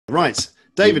Right.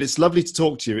 David, it's lovely to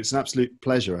talk to you. It's an absolute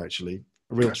pleasure, actually.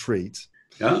 A real treat.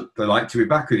 Yeah, I'd like to be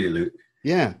back with you, Luke.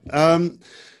 Yeah.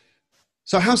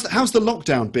 So how's the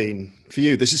lockdown been for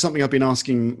you? This is something I've been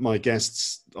asking my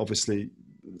guests, obviously,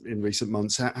 in recent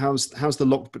months. How's the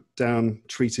lockdown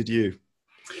treated you?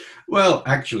 Well,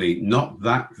 actually, not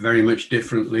that very much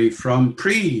differently from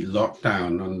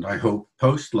pre-lockdown, and I hope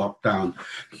post-lockdown.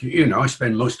 You know, I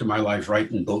spend most of my life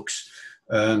writing books,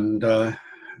 and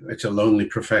it's a lonely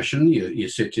profession. You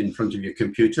sit in front of your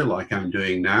computer like I'm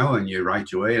doing now, and you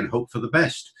write away and hope for the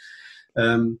best.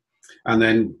 And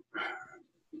then,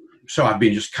 so I've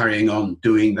been just carrying on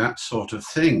doing that sort of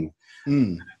thing.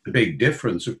 Mm. The big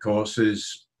difference, of course,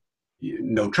 is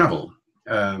no travel.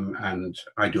 And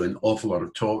I do an awful lot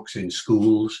of talks in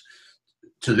schools,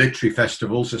 to literary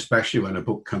festivals, especially when a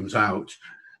book comes out,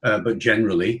 but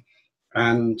generally,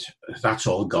 and that's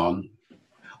all gone.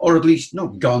 Or at least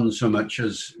not gone so much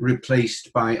as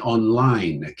replaced by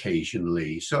online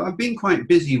occasionally. So I've been quite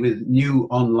busy with new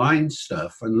online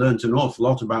stuff and learned an awful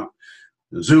lot about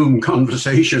Zoom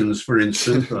conversations, for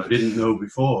instance, that I didn't know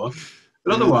before.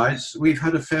 But otherwise, we've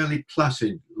had a fairly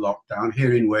placid lockdown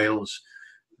here in Wales.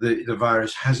 The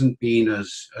virus hasn't been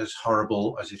as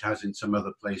horrible as it has in some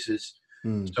other places.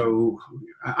 Mm. So,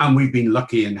 and we've been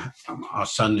lucky, and our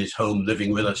son is home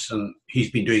living with us, and he's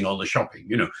been doing all the shopping.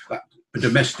 You know, the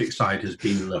domestic side has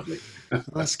been lovely.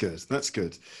 That's good. That's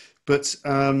good. But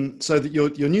so that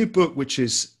your new book, which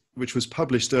was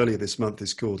published earlier this month,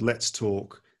 is called Let's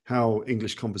Talk: How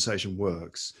English Conversation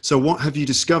Works. So, what have you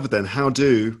discovered then? How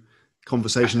do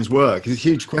conversations work? It's a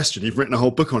huge question. You've written a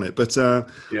whole book on it, but I'm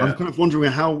kind of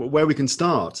wondering where we can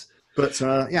start. But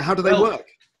how do they work?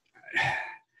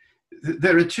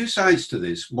 There are two sides to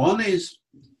this. One is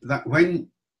that when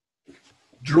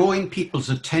drawing people's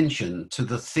attention to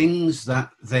the things that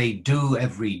they do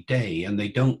every day and they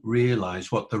don't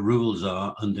realize what the rules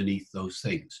are underneath those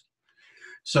things.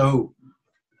 So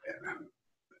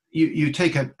you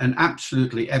take an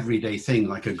absolutely everyday thing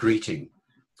like a greeting,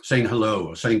 saying hello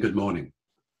or saying good morning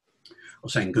or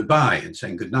saying goodbye and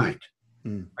saying good night.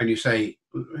 Mm. And you say,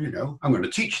 you know, I'm going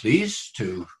to teach these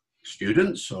to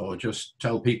students or just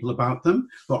tell people about them.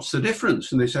 What's the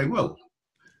difference? And they say, well,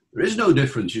 there is no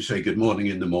difference. You say good morning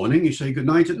in the morning, you say good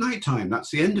night at night time. That's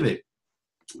the end of it.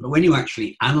 But when you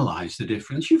actually analyze the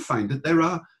difference, you find that there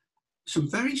are some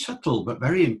very subtle but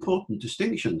very important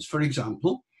distinctions. For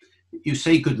example, you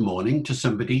say good morning to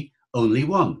somebody only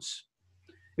once.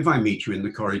 If I meet you in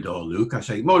the corridor, Luke, I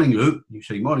say, morning, Luke. You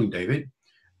say, morning, David.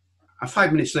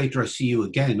 5 minutes later, I see you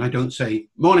again. I don't say,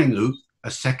 morning, Luke, a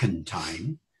second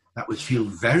time. That would feel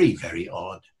very, very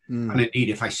odd. Mm. And indeed,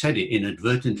 if I said it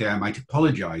inadvertently, I might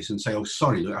apologize and say, oh,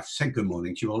 sorry, Luke, I've said good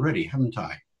morning to you already, haven't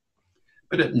I?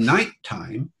 But at night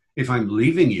time, if I'm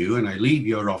leaving you and I leave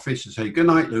your office and say, good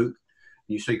night, Luke,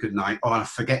 and you say good night, or I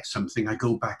forget something, I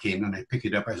go back in and I pick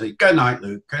it up. I say, good night,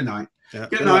 Luke, good night. Yeah.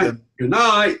 Good night, good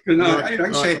night, good night. I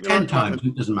can say it 10 times,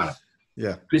 it doesn't matter.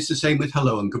 Yeah. But it's the same with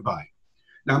hello and goodbye.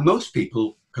 Now, most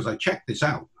people, because I checked this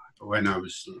out when I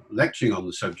was lecturing on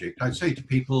the subject, I'd say to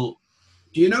people,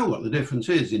 do you know what the difference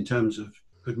is in terms of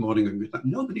good morning and good night?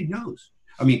 Nobody knows.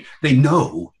 I mean, they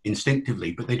know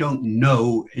instinctively, but they don't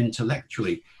know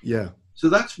intellectually. Yeah. So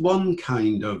that's one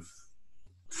kind of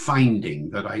finding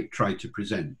that I try to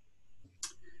present.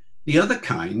 The other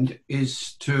kind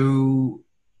is to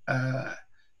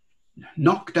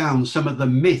knock down some of the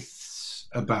myths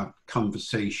about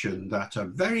conversation that are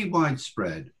very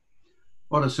widespread.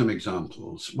 What are some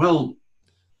examples? Well,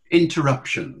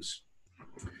 interruptions.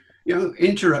 You know,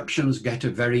 interruptions get a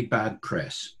very bad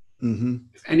press. Mm-hmm.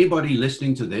 If anybody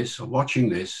listening to this or watching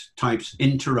this types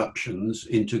interruptions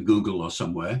into Google or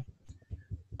somewhere,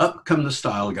 up come the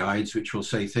style guides, which will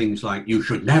say things like, you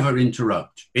should never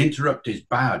interrupt. Interrupt is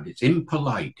bad, it's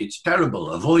impolite, it's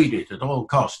terrible, avoid it at all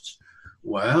costs.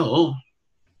 Well,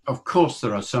 of course,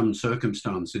 there are some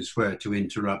circumstances where to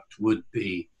interrupt would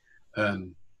be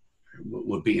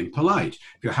impolite.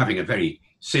 If you're having a very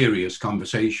serious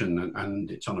conversation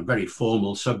and it's on a very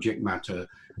formal subject matter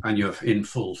and you're in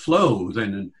full flow,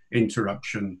 then an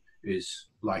interruption is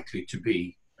likely to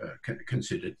be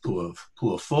considered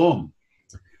poor form.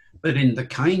 But in the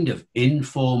kind of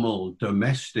informal,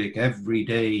 domestic,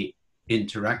 everyday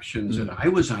interactions that I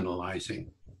was analyzing,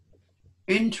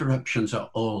 interruptions are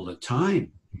all the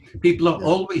time. People are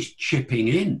always chipping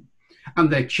in, and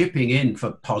they're chipping in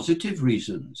for positive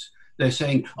reasons. They're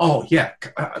saying, oh, yeah,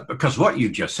 because what you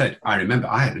just said, I remember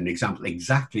I had an example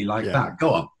exactly like that.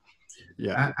 Go on.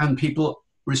 Yeah. And people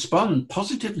respond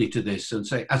positively to this and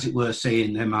say, as it were, say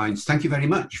in their minds, thank you very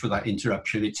much for that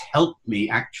interruption. It's helped me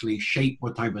actually shape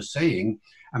what I was saying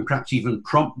and perhaps even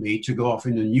prompt me to go off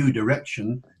in a new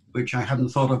direction, which I hadn't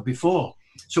thought of before.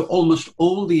 So almost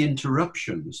all the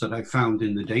interruptions that I found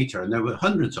in the data, and there were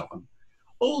hundreds of them,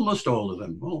 almost all of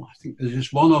them, well, I think there's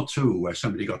just one or two where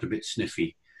somebody got a bit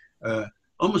sniffy.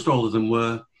 Almost all of them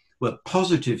were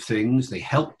positive things. They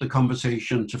helped the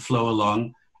conversation to flow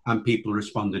along, and people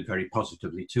responded very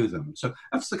positively to them. So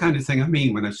that's the kind of thing I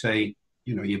mean when I say,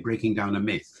 you're breaking down a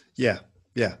myth. Yeah.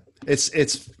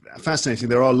 It's fascinating.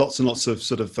 There are lots and lots of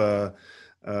sort of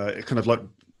kind of like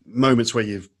moments where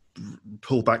you've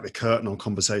pulled back the curtain on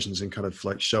conversations and kind of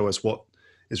like show us what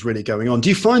is really going on. Do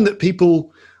you find that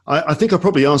people, I think I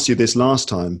probably asked you this last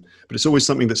time, but it's always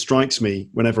something that strikes me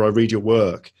whenever I read your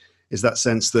work, is that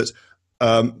sense that,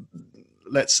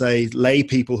 let's say, lay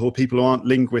people or people who aren't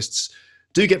linguists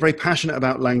do get very passionate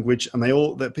about language, and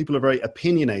that people are very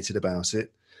opinionated about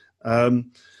it. I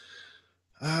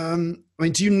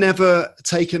mean, do you never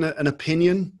take an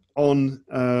opinion on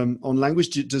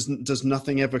language? Does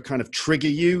nothing ever kind of trigger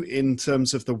you in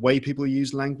terms of the way people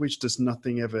use language? Does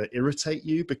nothing ever irritate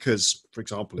you? Because, for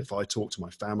example, if I talk to my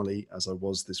family, as I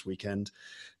was this weekend,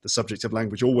 the subject of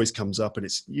language always comes up, and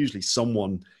it's usually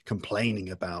someone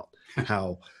complaining about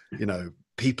how,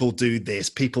 people do this,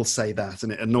 people say that,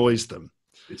 and it annoys them.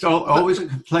 It's always a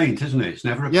complaint, isn't it? It's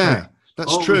never a praise. Yeah,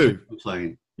 that's always true. A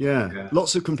complaint. Yeah,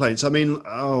 lots of complaints. I mean,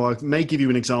 I may give you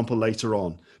an example later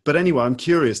on. But anyway, I'm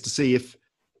curious to see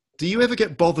do you ever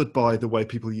get bothered by the way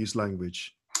people use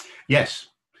language? Yes.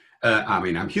 I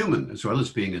mean, I'm human as well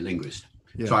as being a linguist.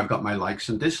 Yeah. So I've got my likes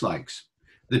and dislikes.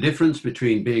 The difference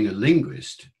between being a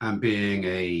linguist and being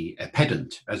a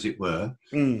pedant, as it were,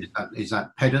 is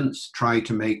that pedants try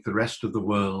to make the rest of the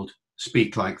world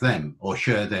speak like them or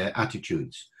share their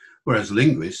attitudes. Whereas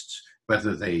linguists,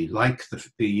 whether they like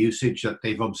the usage that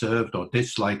they've observed or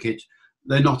dislike it,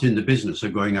 they're not in the business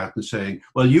of going out and saying,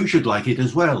 well, you should like it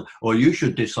as well, or you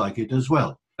should dislike it as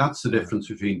well. That's the difference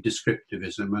between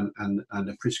descriptivism and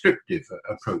a prescriptive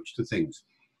approach to things.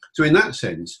 So in that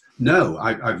sense, no,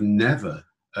 I've never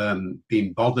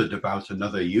been bothered about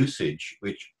another usage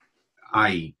which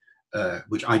I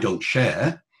don't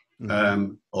share,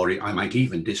 or I might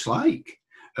even dislike.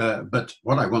 But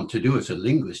what I want to do as a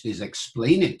linguist is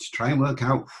explain it, try and work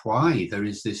out why there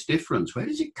is this difference. Where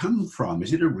does it come from?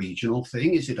 Is it a regional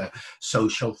thing? Is it a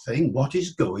social thing? What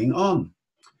is going on?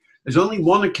 There's only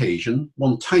one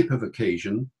type of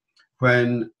occasion,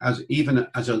 when as it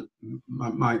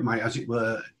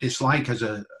were, dislike as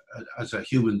a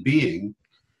human being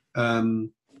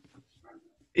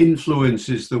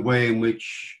influences the way in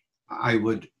which I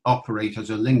would operate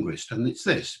as a linguist. And it's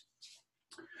this: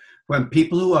 when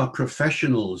people who are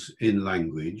professionals in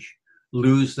language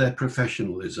lose their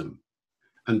professionalism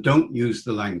and don't use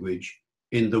the language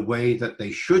in the way that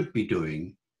they should be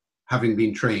doing, having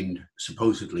been trained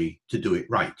supposedly to do it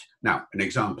right. Now, an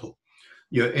example: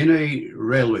 you're in a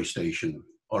railway station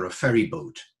or a ferry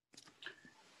boat,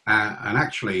 and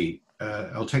actually,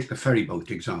 I'll take the ferry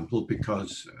boat example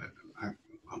because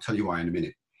I'll tell you why in a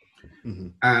minute. Mm-hmm.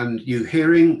 And you're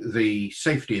hearing the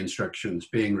safety instructions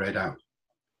being read out,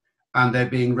 and they're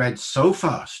being read so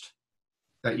fast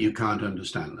that you can't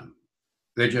understand them.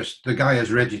 The guy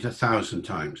has read it 1,000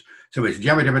 times. So it's, and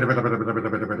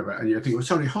you think, well,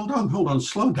 sorry, hold on,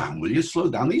 slow down, will you? Slow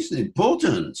down, this is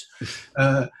important.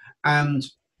 And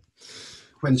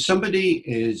when somebody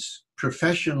is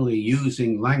professionally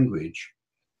using language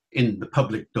in the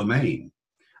public domain,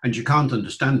 and you can't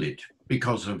understand it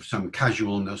because of some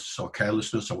casualness or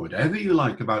carelessness or whatever you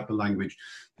like about the language,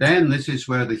 then this is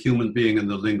where the human being and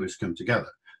the linguist come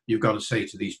together. You've got to say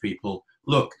to these people,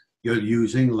 look, you're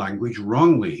using language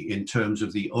wrongly in terms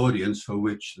of the audience for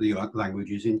which the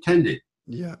language is intended.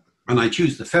 Yeah. And I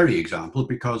choose the ferry example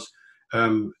because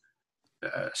Stena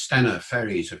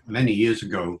ferries many years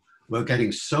ago were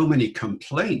getting so many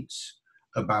complaints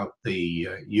about the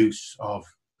use of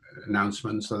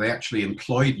announcements that they actually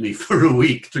employed me for a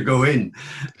week to go in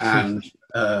and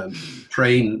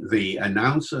train the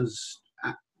announcers.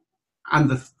 And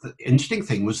the interesting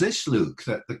thing was this, Luke,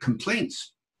 that the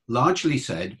complaints largely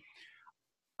said,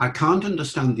 I can't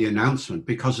understand the announcement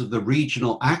because of the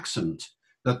regional accent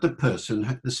that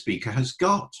the speaker has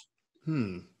got.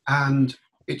 And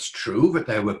it's true that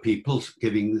there were people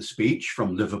giving the speech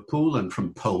from Liverpool and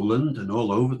from Poland and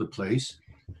all over the place,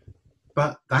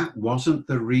 but that wasn't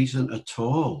the reason at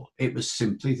all. It was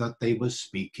simply that they were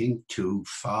speaking too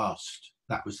fast.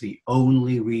 That was the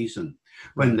only reason.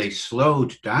 When they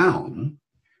slowed down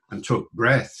and took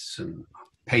breaths and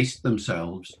paced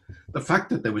themselves, the fact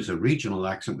that there was a regional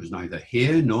accent was neither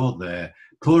here nor there.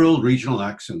 Poor old regional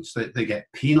accents, they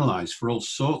get penalized for all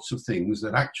sorts of things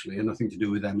that actually are nothing to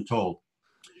do with them at all.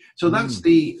 So that's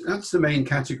the main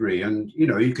category, and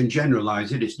you can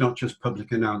generalize it. It's not just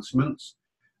public announcements.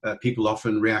 People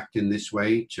often react in this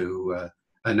way to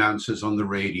announcers on the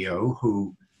radio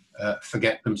who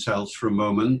forget themselves for a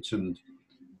moment and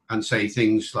say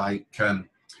things like,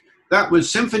 "That was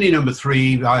Symphony Number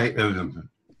 3 by," and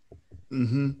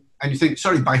you think,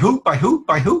 "Sorry, by who? By who?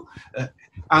 By who?"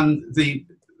 And the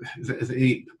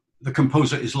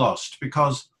composer is lost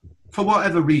because, for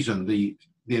whatever reason, the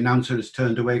announcer has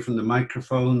turned away from the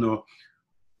microphone,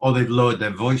 or they've lowered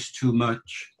their voice too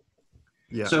much.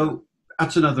 Yeah. So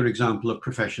that's another example of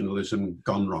professionalism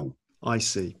gone wrong. I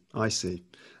see.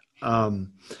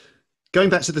 Going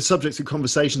back to the subject of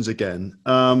conversations again,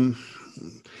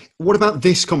 what about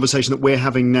this conversation that we're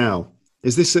having now?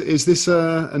 Is this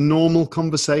a normal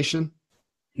conversation?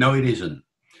 No, it isn't.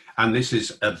 And this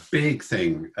is a big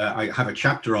thing. I have a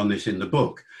chapter on this in the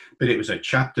book, but it was a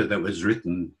chapter that was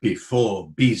written before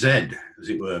BZ, as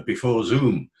it were, before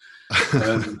Zoom.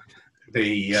 The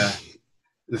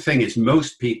thing is,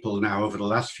 most people now over the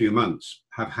last few months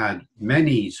have had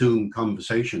many Zoom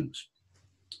conversations.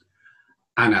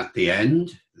 And at the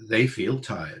end, they feel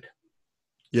tired.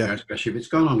 Yeah. Especially if it's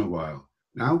gone on a while.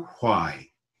 Now, why?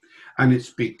 And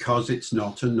it's because it's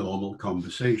not a normal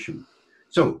conversation.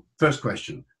 So, first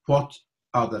question, what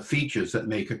are the features that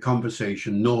make a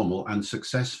conversation normal and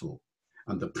successful?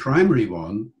 And the primary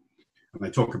one, and I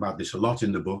talk about this a lot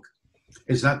in the book,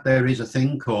 is that there is a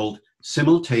thing called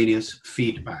simultaneous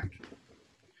feedback.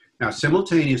 Now,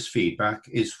 simultaneous feedback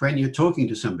is when you're talking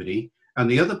to somebody and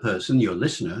the other person, your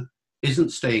listener,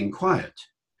 isn't staying quiet.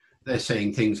 They're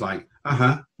saying things like,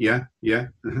 yeah, yeah,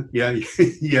 yeah,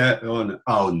 yeah,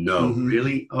 oh no,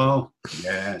 really? Oh,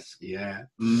 yes, yeah,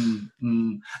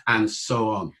 and so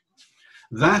on.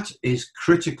 That is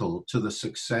critical to the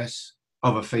success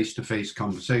of a face-to-face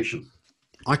conversation.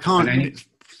 I can't,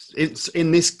 it's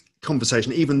in this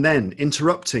conversation, even then,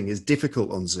 interrupting is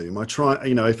difficult on Zoom. I try,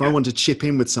 if I want to chip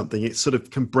in with something, it sort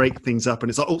of can break things up and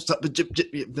it's like, oh, stop,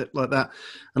 like that.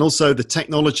 And also the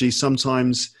technology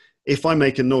sometimes, if I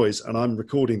make a noise, and I'm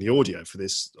recording the audio for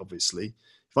this, obviously,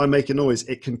 if I make a noise,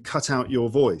 it can cut out your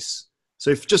voice. So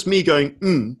if just me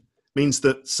going, means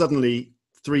that suddenly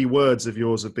 3 words of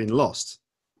yours have been lost.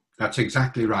 That's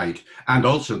exactly right. And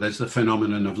also there's the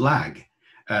phenomenon of lag.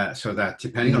 So that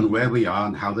depending on where we are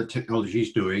and how the technology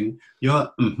is doing,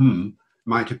 your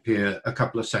might appear a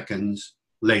couple of seconds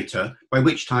later, by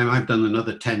which time I've done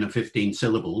another 10 or 15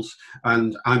 syllables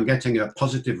and I'm getting a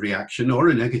positive reaction or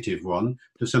a negative one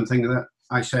to something that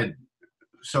I said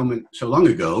so long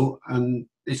ago, and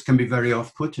this can be very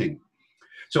off-putting.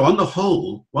 So on the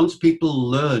whole, once people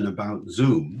learn about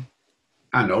Zoom,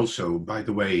 and also, by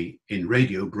the way, in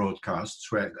radio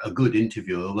broadcasts where a good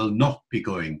interviewer will not be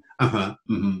going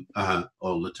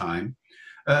all the time,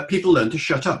 people learn to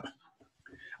shut up.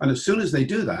 And as soon as they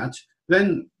do that,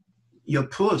 then your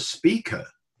poor speaker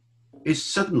is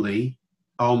suddenly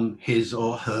on his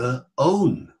or her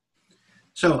own.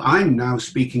 So I'm now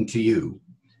speaking to you,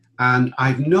 and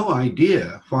I've no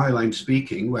idea while I'm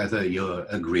speaking whether you're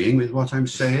agreeing with what I'm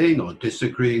saying or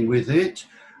disagreeing with it.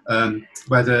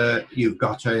 Whether you've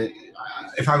got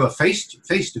if I were face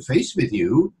to face with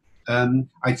you,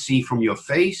 I'd see from your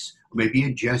face, maybe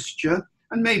a gesture,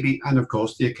 and of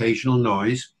course the occasional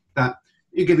noise that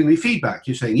you're giving me feedback.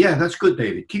 You're saying, yeah, that's good,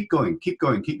 David. Keep going, keep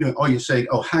going, keep going. Or you're saying,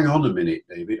 oh, hang on a minute,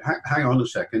 David. Hang on a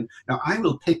second. Now I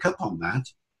will pick up on that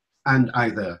and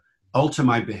either alter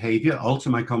my behavior, alter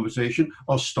my conversation,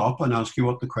 or stop and ask you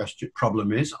what the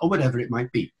problem is, or whatever it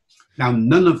might be. Now,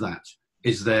 none of that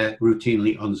is there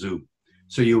routinely on Zoom.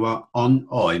 So you are on,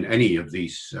 or in any of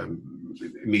these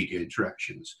media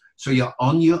interactions. So you're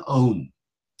on your own.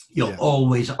 You're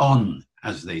always on,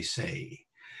 as they say.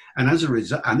 And as a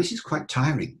result, and this is quite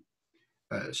tiring,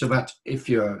 so that if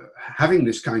you're having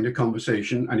this kind of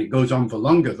conversation and it goes on for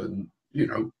longer than,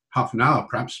 half an hour,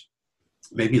 perhaps,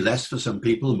 maybe less for some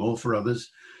people, more for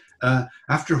others,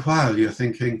 after a while you're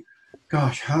thinking,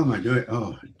 gosh, how am I doing?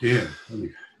 Oh dear.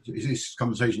 Is this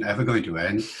conversation ever going to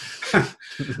end?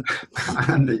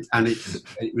 and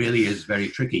it really is very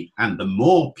tricky. And the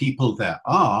more people there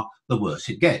are, the worse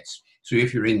it gets. So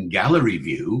if you're in gallery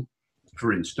view,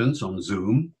 for instance, on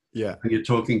Zoom, and you're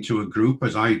talking to a group,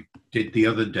 as I did the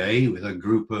other day with a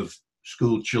group of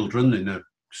school children in a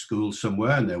school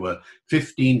somewhere, and there were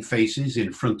 15 faces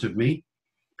in front of me.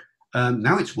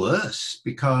 Now it's worse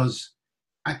because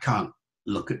I can't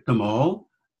look at them all.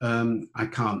 I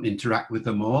can't interact with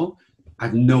them all. I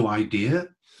have no idea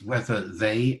whether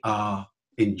they are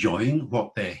enjoying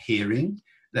what they're hearing.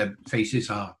 Their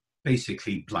faces are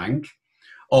basically blank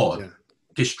or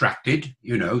distracted.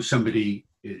 Somebody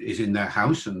is in their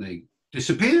house and they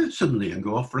disappear suddenly and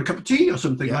go off for a cup of tea or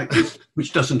something like this,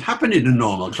 which doesn't happen in a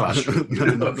normal classroom.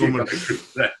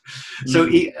 So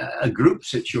a group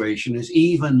situation is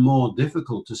even more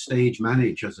difficult to stage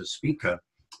manage as a speaker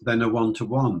than a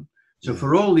one-to-one. So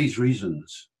for all these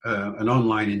reasons, an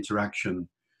online interaction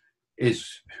is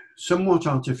somewhat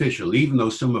artificial, even though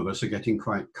some of us are getting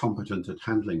quite competent at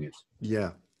handling it.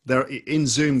 Yeah. In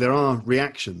Zoom, there are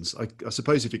reactions. I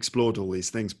suppose you've explored all these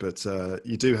things, but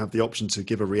you do have the option to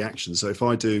give a reaction. So if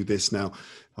I do this now,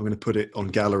 I'm going to put it on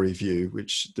gallery view,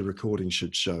 which the recording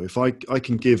should show. If I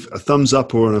can give a thumbs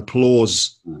up or an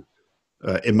applause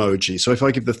emoji. So if I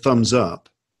give the thumbs up,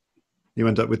 you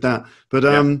end up with that. But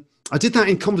I did that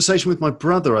in conversation with my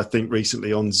brother, I think,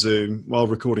 recently on Zoom while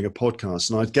recording a podcast,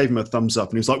 and I gave him a thumbs up,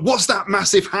 and he was like, "What's that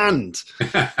massive hand?"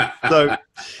 So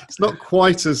it's not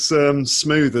quite as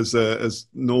smooth as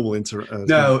normal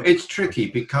No, it's tricky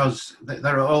because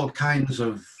there are all kinds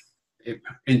of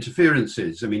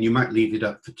interferences. I mean, you might leave it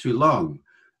up for too long.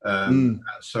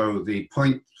 So the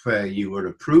point where you were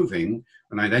approving,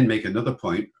 and I then make another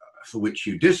point for which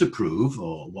you disapprove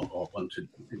or want to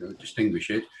distinguish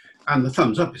it, and the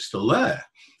thumbs up is still there.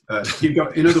 You've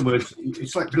got, in other words,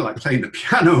 it's like playing the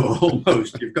piano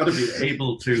almost. You've got to be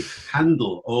able to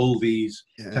handle all these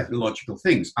technological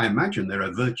things. I imagine there are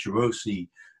virtuosi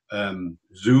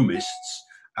Zoomists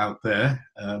out there,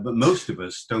 but most of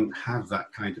us don't have that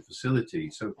kind of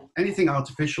facility. So anything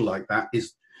artificial like that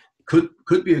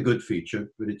could be a good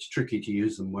feature, but it's tricky to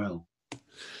use them well.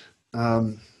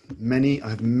 I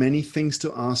have many things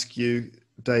to ask you,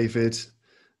 David.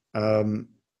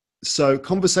 So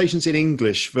conversations in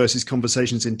English versus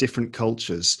conversations in different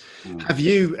cultures. Have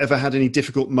you ever had any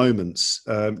difficult moments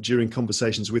during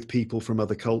conversations with people from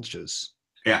other cultures?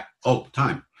 Yeah, all the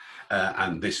time.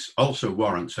 And this also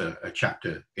warrants a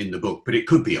chapter in the book, but it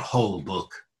could be a whole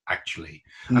book, actually.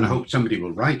 And I hope somebody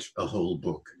will write a whole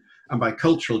book. And by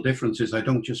cultural differences, I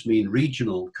don't just mean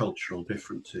regional cultural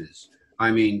differences.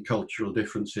 I mean cultural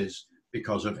differences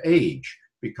because of age,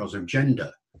 because of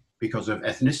gender, because of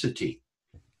ethnicity,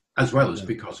 as well as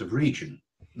because of region.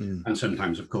 And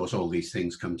sometimes, of course, all these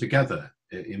things come together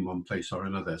in one place or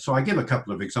another. So I give a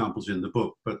couple of examples in the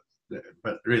book, but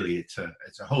really it's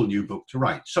a whole new book to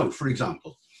write. So, for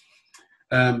example,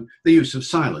 the use of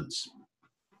silence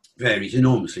varies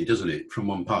enormously, doesn't it, from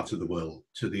one part of the world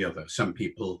to the other. Some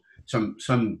people,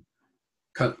 some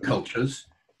cultures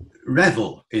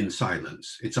revel in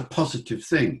silence. It's a positive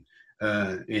thing.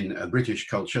 In a British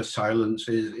culture, silence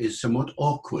is somewhat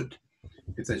awkward.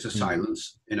 If there's a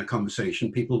silence in a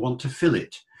conversation, people want to fill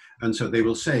it. And so they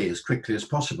will say as quickly as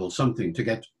possible something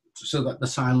so that the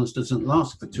silence doesn't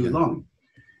last for too long.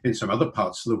 In some other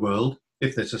parts of the world,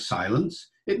 if there's a silence,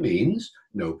 it means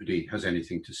nobody has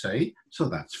anything to say. So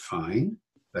that's fine.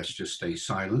 Let's just stay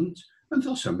silent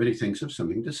until somebody thinks of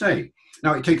something to say.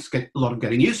 Now, it takes a lot of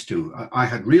getting used to. I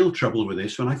had real trouble with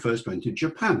this when I first went to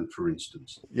Japan, for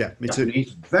instance. Yeah, me too.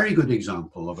 Japanese, very good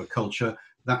example of a culture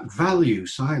that value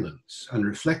silence and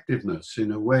reflectiveness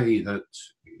in a way that,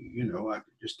 I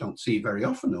just don't see very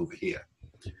often over here.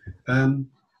 And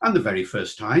the very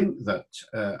first time that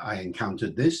I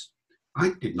encountered this,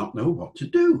 I did not know what to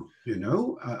do.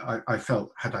 I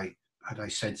felt, had I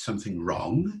said something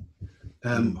wrong?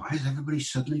 Why has everybody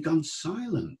suddenly gone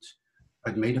silent?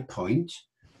 I'd made a point.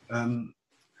 And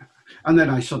then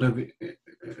I sort of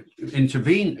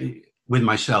intervened with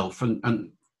myself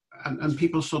and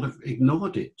people sort of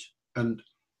ignored it. And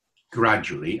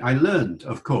gradually I learned,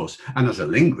 of course. And as a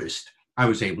linguist, I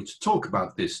was able to talk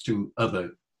about this to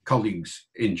other colleagues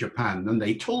in Japan, and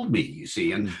they told me, you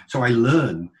see. And so I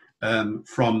learn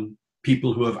from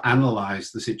people who have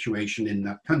analyzed the situation in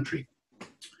that country.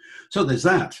 So there's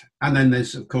that. And then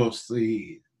there's, of course,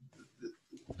 the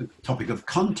topic of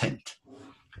content.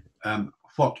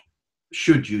 What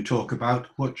should you talk about?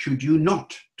 What should you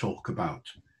not talk about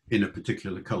in a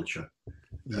particular culture?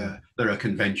 There are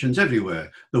conventions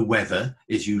everywhere. The weather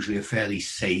is usually a fairly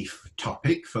safe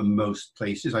topic for most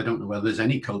places. I don't know whether there's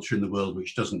any culture in the world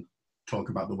which doesn't talk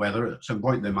about the weather. At some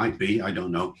point there might be, I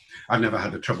don't know. I've never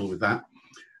had a trouble with that.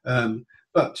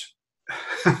 But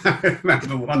I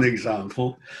remember one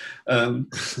example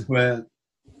where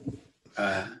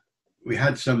we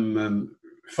had some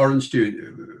foreign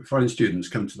students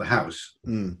come to the house.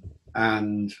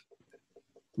 And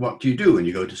what do you do when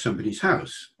you go to somebody's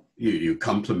house? You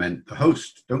compliment the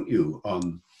host, don't you,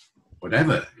 on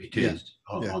whatever it is,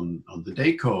 on the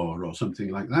decor or something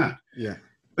like that. Yeah.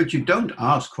 But you don't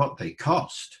ask what they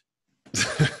cost.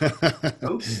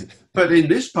 But in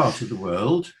this part of the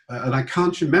world, and I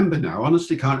can't remember now,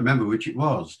 honestly can't remember which it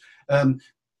was, it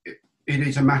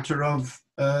is a matter of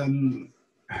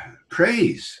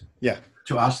praise, Yeah.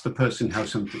 to ask the person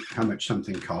how much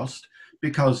something cost,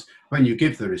 because when you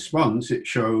give the response, it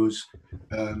shows,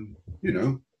 you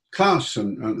know, class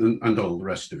and all the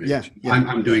rest of it. Yeah. Yeah.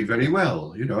 I'm doing very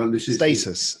well, you know, and this is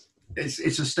Status.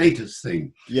 it's a status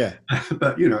thing. Yeah.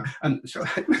 But you know, and so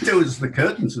I went over to the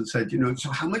curtains and said, you know,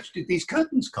 so how much did these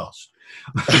curtains cost?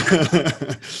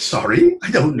 Sorry,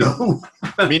 I don't know.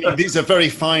 Meaning these are very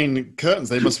fine curtains.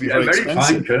 They must be very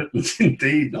expensive. Fine curtains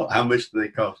indeed. Not how much do they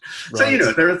cost. Right. So you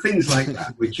know, there are things like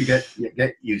that which you get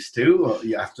used to, or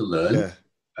you have to learn. Yeah.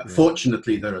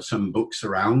 Fortunately, there are some books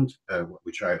around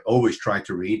which I always try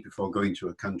to read before going to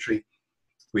a country,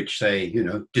 which say, you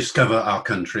know, discover our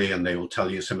country, and they will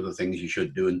tell you some of the things you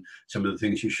should do and some of the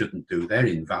things you shouldn't do. They're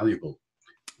invaluable.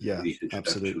 Yeah,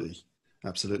 absolutely.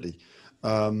 Absolutely.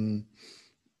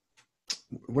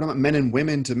 What about men and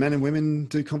women? Do men and women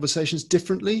do conversations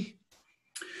differently?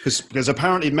 Because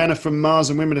apparently men are from Mars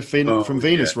and women are from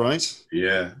Venus, right?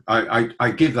 Yeah,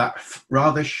 I give that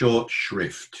rather short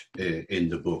shrift in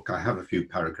the book. I have a few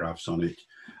paragraphs on it.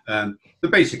 The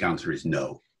basic answer is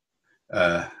no.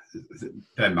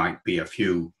 There might be a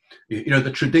few, you know, the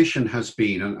tradition has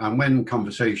been, and when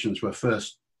conversations were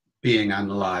first being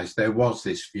analysed, there was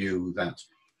this view that,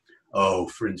 oh,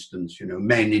 for instance, you know,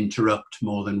 men interrupt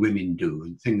more than women do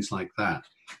and things like that.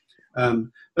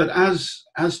 But as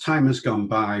time has gone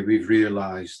by, we've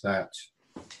realised that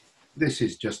this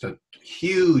is just a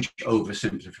huge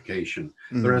oversimplification.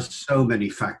 There are so many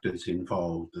factors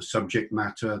involved: the subject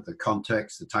matter, the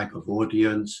context, the type of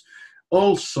audience,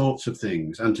 all sorts of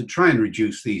things. And to try and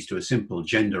reduce these to a simple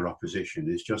gender opposition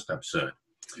is just absurd.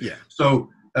 Yeah. So,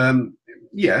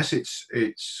 yes,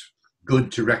 it's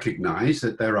good to recognise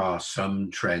that there are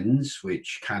some trends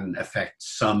which can affect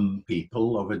some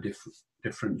people of a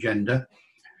different gender.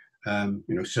 You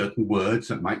know, certain words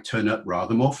that might turn up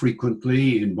rather more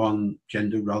frequently in one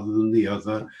gender rather than the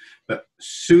other. But as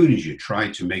soon as you try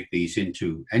to make these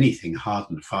into anything hard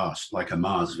and fast, like a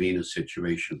Mars-Venus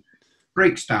situation,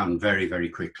 breaks down very, very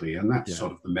quickly. And that's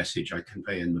sort of the message I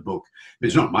convey in the book.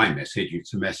 It's not my message.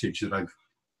 It's a message that I've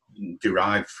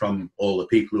derived from all the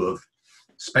people who have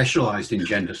specialized in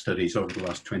gender studies over the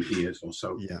last 20 years or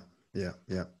so.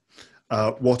 Yeah.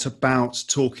 What about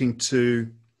talking to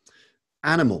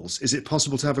animals? Is it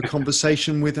possible to have a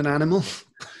conversation with an animal?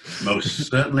 Most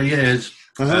certainly is.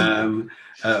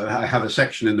 I have a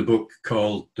section in the book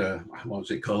called,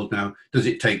 what's it called now? Does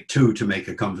it take two to make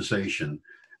a conversation?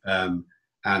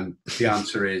 And the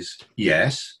answer is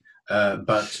yes,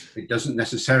 but it doesn't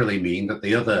necessarily mean that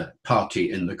the other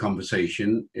party in the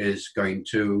conversation is going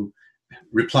to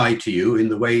reply to you in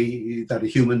the way that a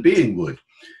human being would.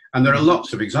 And there are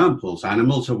lots of examples.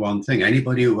 Animals are one thing.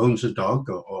 Anybody who owns a dog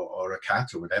or a cat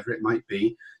or whatever it might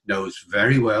be knows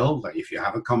very well that if you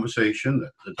have a conversation,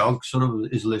 that the dog sort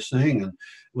of is listening and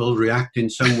will react in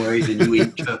some ways, and you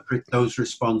interpret those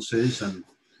responses and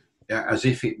as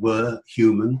if it were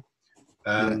human.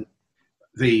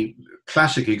 The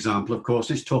classic example, of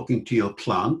course, is talking to your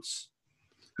plants.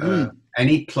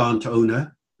 Any plant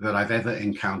owner that I've ever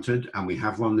encountered, and we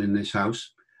have one in this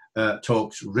house,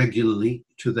 talks regularly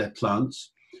to their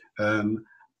plants, and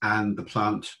the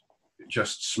plant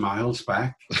just smiles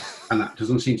back, and that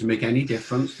doesn't seem to make any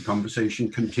difference. The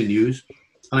conversation continues.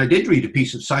 And I did read a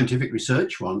piece of scientific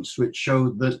research once which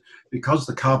showed that because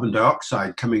the carbon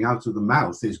dioxide coming out of the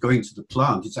mouth is going to the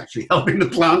plant, it's actually helping the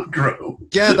plant grow.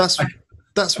 Yeah,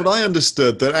 that's what I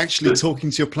understood, that actually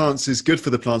talking to your plants is good for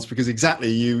the plants because exactly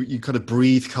you kind of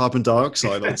breathe carbon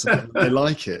dioxide onto them. They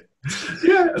like it.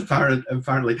 Yeah,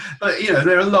 apparently. But, you know,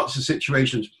 there are lots of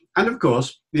situations. And of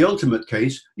course, the ultimate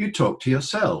case, you talk to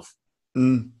yourself.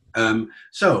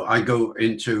 So I go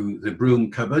into the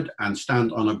broom cupboard and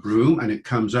stand on a broom, and it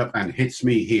comes up and hits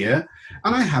me here,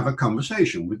 and I have a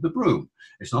conversation with the broom.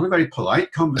 It's not a very polite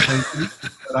conversation,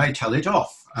 but I tell it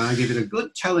off, and I give it a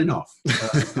good telling off.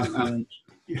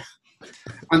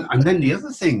 And then the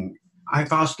other thing,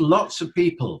 I've asked lots of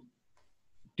people,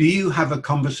 do you have a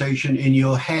conversation in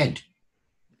your head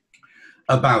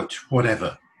about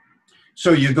whatever?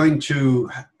 So you're going to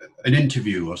an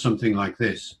interview or something like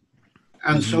this.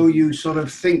 And so you sort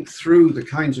of think through the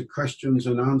kinds of questions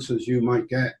and answers you might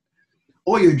get.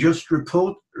 Or you're just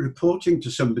reporting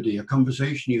to somebody a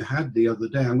conversation you had the other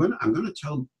day. I'm going to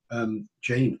tell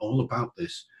Jane all about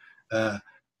this, about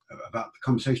the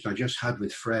conversation I just had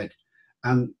with Fred.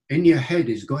 And in your head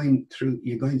you're going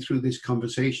through this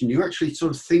conversation. You actually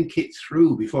sort of think it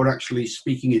through before actually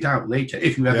speaking it out later,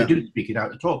 if you ever do speak it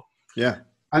out at all. Yeah.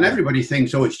 And everybody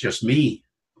thinks, oh, it's just me.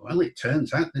 Well, it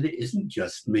turns out that it isn't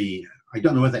just me. I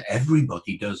don't know whether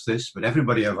everybody does this, but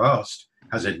everybody I've asked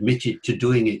has admitted to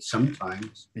doing it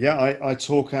sometimes. Yeah, I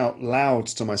talk out loud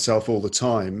to myself all the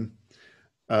time.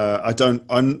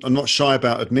 I'm not shy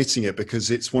about admitting it,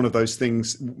 because it's one of those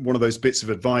things, one of those bits of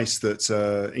advice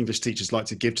that English teachers like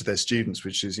to give to their students,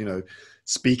 which is,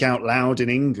 speak out loud in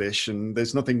English, and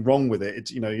there's nothing wrong with it.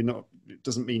 It's, it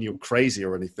doesn't mean you're crazy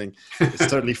or anything. It's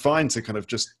totally fine to kind of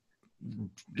just,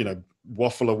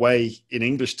 waffle away in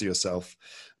English to yourself.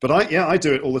 But I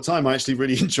do it all the time. I actually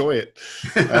really enjoy it,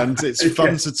 and it's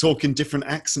fun to talk in different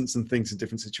accents and things in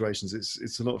different situations.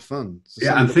 It's a lot of fun.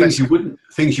 And things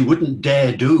you wouldn't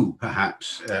dare do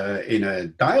perhaps in a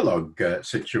dialogue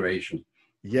situation.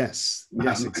 Yes,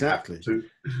 exactly.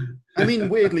 I mean,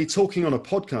 weirdly, talking on a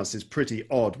podcast is pretty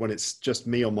odd when it's just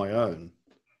me on my own,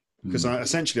 because I'm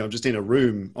just in a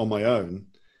room on my own.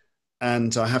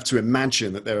 And I have to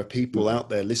imagine that there are people out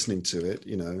there listening to it,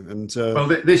 and... Well,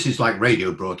 this is like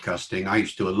radio broadcasting. I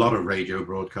used to do a lot of radio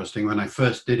broadcasting. When I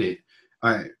first did it,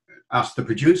 I asked the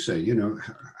producer,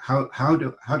 how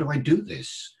do I do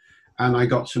this? And I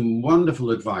got some wonderful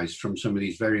advice from some of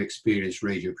these very experienced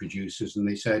radio producers. And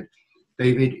they said,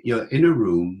 David, you're in a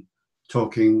room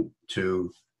talking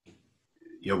to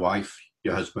your wife,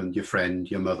 your husband, your friend,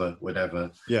 your mother, whatever.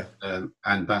 Yeah.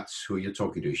 And that's who you're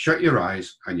talking to. Shut your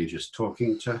eyes and you're just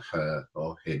talking to her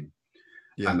or him.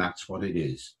 Yeah. And that's what it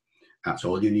is. That's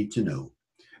all you need to know.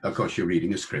 Of course, you're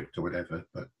reading a script or whatever,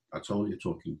 but that's all you're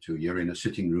talking to. You're in a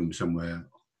sitting room somewhere.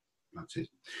 That's it.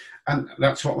 And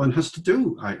that's what one has to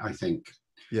do, I think.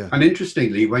 Yeah. And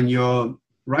interestingly, when you're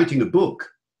writing a book,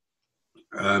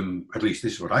 at least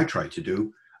this is what I try to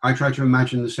do, I try to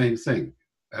imagine the same thing.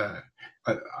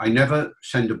 I never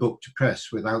send a book to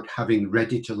press without having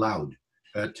read it aloud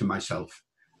to myself,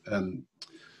 to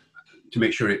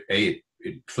make sure it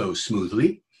flows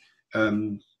smoothly.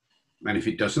 And if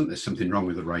it doesn't, there's something wrong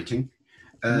with the writing.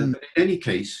 But in any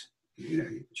case,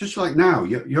 just like now,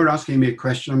 you're asking me a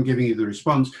question, I'm giving you the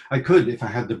response. I could, if I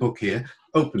had the book here,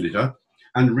 open it up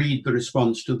and read the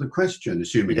response to the question,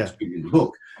 assuming it's been in the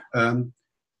book.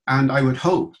 And I would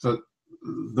hope that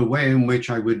the way in which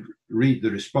I would read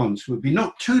the response would be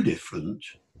not too different,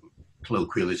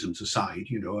 colloquialisms aside,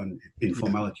 and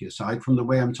informality aside, from the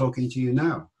way I'm talking to you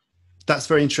now. That's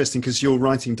very interesting, because your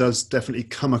writing does definitely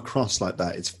come across like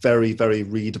that. It's very, very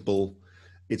readable.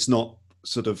 It's not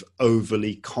sort of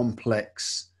overly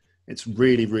complex. It's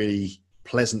really, really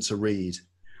pleasant to read.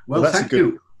 Well, thank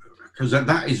you. Because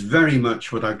that is very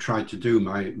much what I've tried to do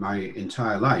my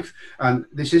entire life. And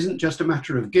this isn't just a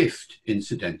matter of gift,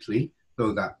 incidentally,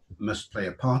 though that must play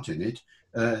a part in it.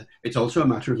 It's also a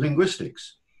matter of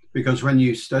linguistics. Because when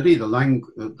you study the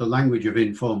language of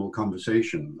informal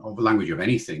conversation, or the language of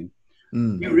anything,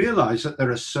 you realize that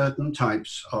there are certain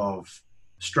types of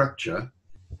structure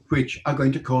which are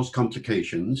going to cause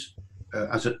complications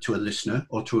to a listener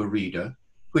or to a reader,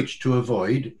 which to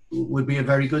avoid would be a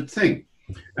very good thing.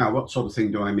 Now, what sort of thing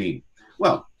do I mean?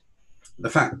 Well, the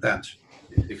fact that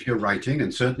if you're writing,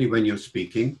 and certainly when you're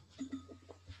speaking,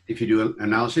 if you do an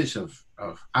analysis of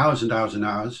hours and hours and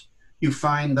hours, you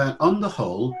find that on the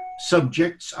whole,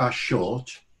 subjects are short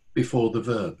before the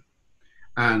verb.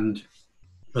 And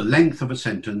the length of a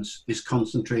sentence is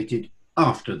concentrated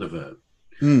after the verb.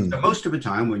 So most of the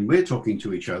time when we're talking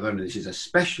to each other, and this is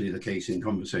especially the case in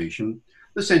conversation,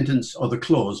 the sentence or the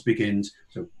clause begins,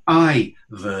 so I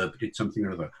verb did something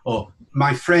or other, or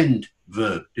my friend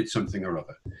verb did something or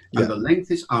other. And the length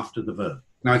is after the verb.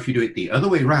 Now, if you do it the other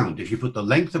way around, if you put the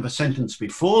length of a sentence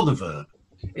before the verb,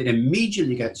 it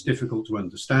immediately gets difficult to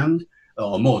understand,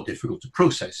 or more difficult to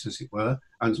process, as it were,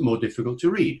 and more difficult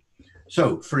to read.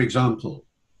 So, for example,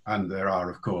 and there are,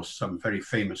 of course, some very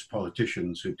famous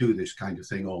politicians who do this kind of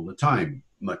thing all the time,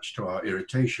 much to our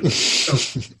irritation.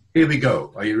 So, here we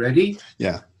go. Are you ready?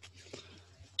 Yeah.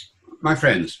 My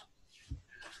friends,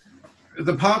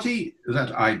 the party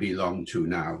that I belong to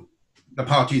now, the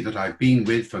party that I've been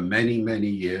with for many, many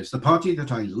years, the party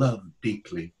that I love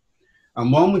deeply,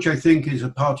 and one which I think is a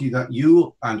party that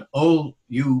you and all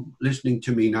you listening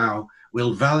to me now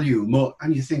will value more.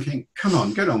 And you're thinking, come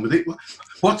on, get on with it.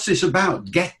 What's this about?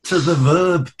 Get to the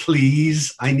verb,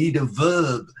 please. I need a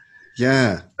verb.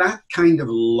 Yeah. That kind of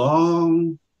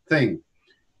long thing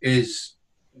is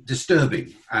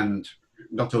disturbing, and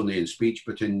not only in speech,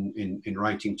 but in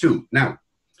writing too. Now,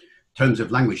 in terms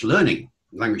of language learning,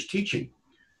 language teaching,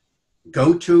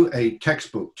 go to a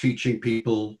textbook teaching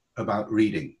people about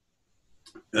reading,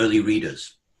 early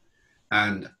readers,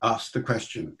 and ask the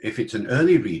question, if it's an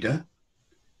early reader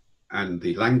and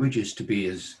the language is to be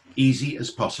as easy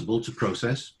as possible to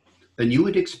process, then you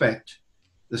would expect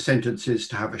the sentences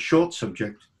to have a short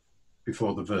subject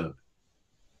before the verb.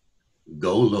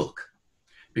 Go look.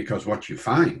 because what you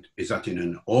find is that in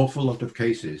an awful lot of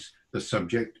cases, the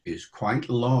subject is quite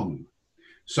long.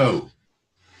 So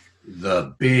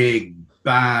the big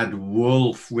bad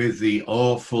wolf with the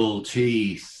awful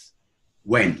teeth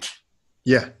went.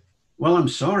 Yeah. Well, I'm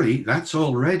sorry, that's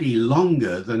already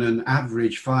longer than an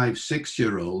average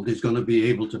 5-6-year-old is going to be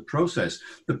able to process.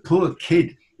 The poor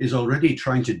kid is already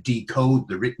trying to decode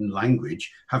the written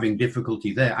language, having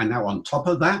difficulty there. And now on top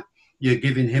of that, you're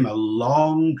giving him a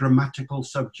long grammatical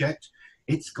subject.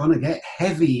 It's going to get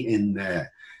heavy in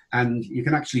there. And you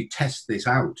can actually test this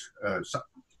out.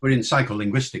 We're in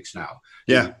psycholinguistics now.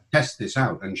 Yeah. You test this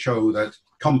out and show that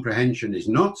comprehension is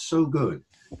not so good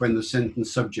when the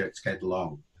sentence subjects get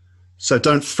long. So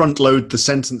don't front load the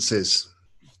sentences.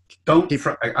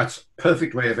 That's a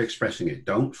perfect way of expressing it.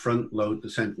 Don't front load the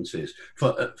sentences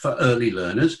for early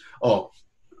learners, or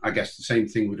I guess the same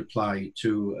thing would apply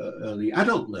to early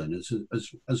adult learners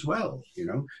as well. You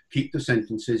know, keep the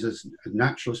sentences as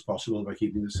natural as possible by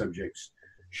keeping the subjects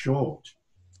short.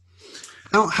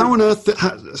 How on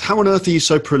earth are you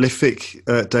so prolific,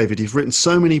 David? You've written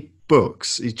so many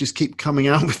books. You just keep coming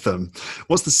out with them.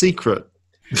 What's the secret?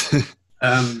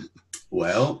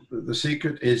 Well, the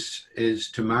secret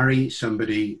is to marry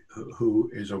somebody who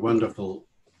is a wonderful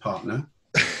partner,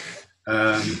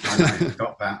 and I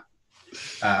got that,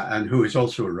 and who is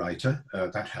also a writer.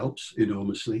 That helps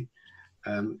enormously.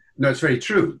 No, it's very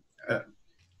true.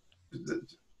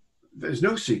 There's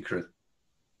no secret.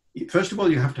 First of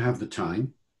all, you have to have the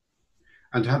time,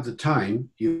 and to have the time,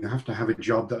 you have to have a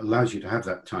job that allows you to have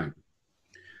that time.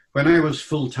 When I was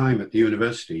full-time at the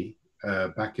university,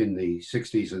 back in the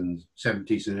 60s and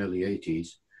 70s and early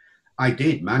 80s, I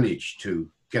did manage to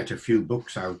get a few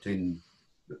books out in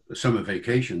the summer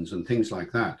vacations and things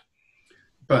like that,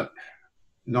 but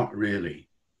not really.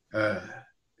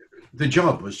 The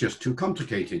job was just too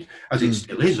complicated, as it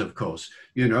still is, of course.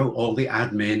 You know, all the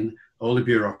admin, all the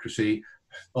bureaucracy,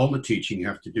 all the teaching you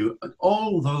have to do,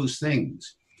 all those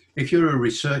things. If you're a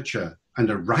researcher and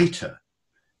a writer,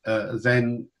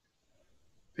 then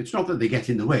it's not that they get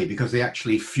in the way, because they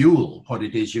actually fuel what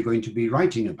it is you're going to be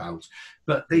writing about,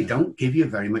 but they don't give you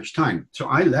very much time. So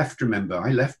I left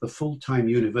the full-time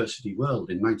university world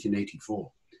in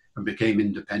 1984 and became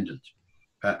independent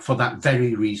for that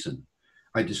very reason.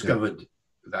 I discovered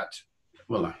that,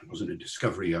 well, it wasn't a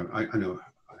discovery.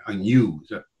 I knew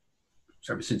that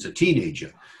ever since a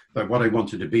teenager that what I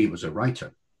wanted to be was a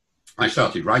writer. I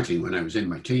started writing when I was in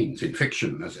my teens, in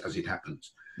fiction, as it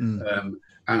happens.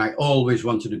 And I always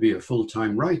wanted to be a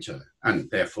full-time writer, and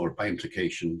therefore, by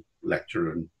implication,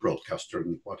 lecturer and broadcaster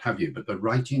and what have you. But the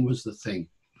writing was the thing.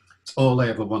 It's all I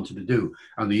ever wanted to do.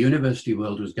 And the university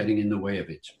world was getting in the way of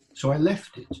it. So I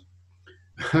left it.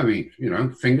 I mean, you know,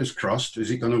 fingers crossed,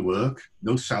 is it going to work?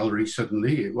 No salary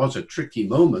suddenly. It was a tricky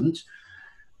moment,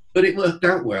 but it worked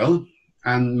out well.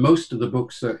 And most of the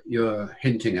books that you're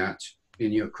hinting at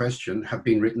in your question have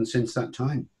been written since that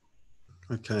time.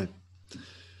 Okay.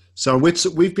 So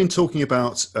we've been talking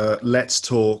about Let's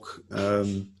Talk,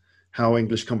 How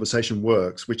English Conversation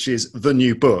Works, which is the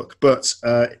new book. But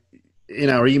in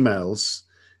our emails,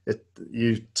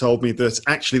 you told me that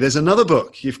actually there's another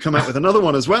book. You've come out with another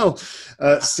one as well.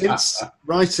 Since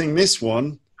writing this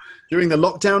one, during the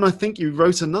lockdown, I think you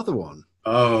wrote another one.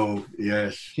 Oh,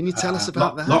 yes. Can you tell us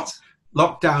about that?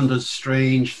 Lockdown does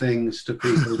strange things to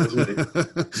people, doesn't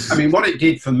it? I mean, what it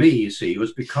did for me, you see,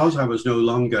 was because I was no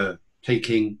longer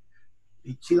taking...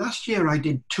 See, last year I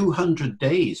did 200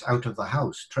 days out of the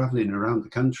house, traveling around the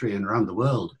country and around the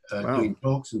world, doing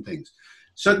talks and things.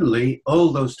 Suddenly, all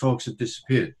those talks have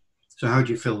disappeared. So how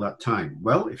do you fill that time?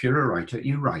 Well, if you're a writer,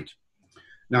 you write.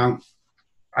 Now,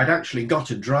 I'd actually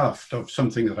got a draft of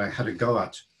something that I had a go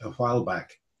at a while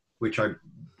back, which I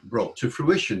brought to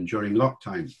fruition during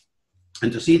lockdown.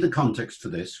 And to see the context for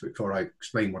this, before I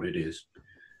explain what it is,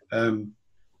 I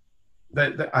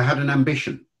had an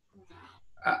ambition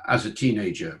as a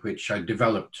teenager, which I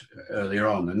developed earlier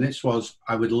on. And this was,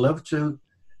 I would love to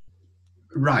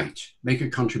write, make a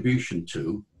contribution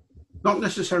to, not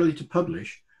necessarily to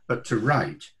publish, but to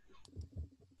write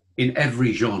in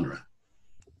every genre.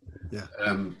 Yeah.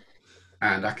 And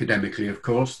academically, of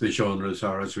course, the genres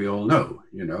are, as we all know,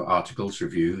 you know, articles,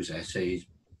 reviews, essays,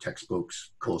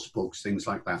 textbooks, course books, things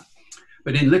like that.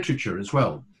 But in literature as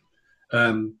well.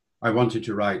 I wanted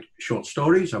to write short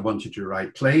stories, I wanted to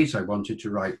write plays, I wanted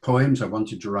to write poems, I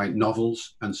wanted to write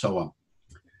novels, and so on.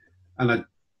 And I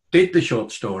did the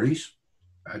short stories,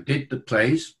 I did the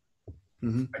plays,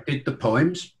 I did the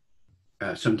poems.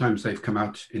 Sometimes they've come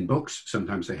out in books,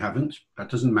 sometimes they haven't. That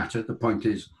doesn't matter. The point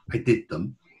is, I did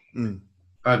them.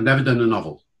 I've never done a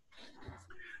novel.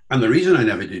 And the reason I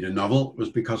never did a novel was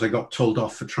because I got told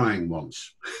off for trying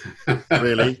once.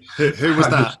 Really? Who was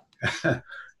that?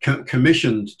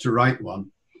 Commissioned to write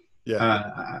one.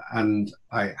 Yeah. And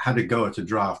I had a go at a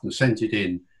draft and sent it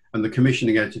in. And the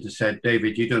commissioning editor said,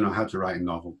 David, you don't know how to write a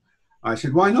novel. I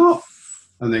said, why not?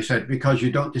 And they said, because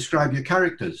you don't describe your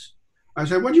characters. I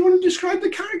said, what do you want to describe the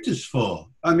characters for?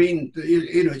 I mean,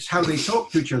 you know, it's how they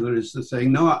talk to each other is the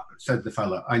thing. No, said the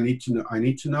fella, I need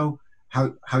to know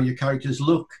how your characters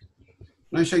look.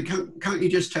 And I said, can't you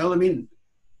just tell? I mean,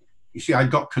 you see, I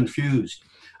got confused.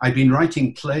 I'd been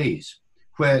writing plays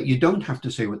where you don't have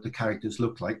to say what the characters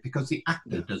look like because the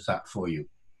actor does that for you.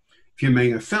 If you're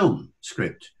making a film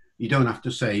script, you don't have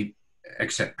to say,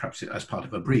 except perhaps as part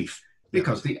of a brief,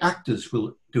 because the actors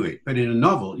will do it. But in a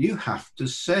novel, you have to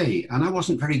say, and I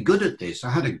wasn't very good at this. I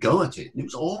had a go at it, and it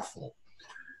was awful.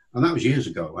 And that was years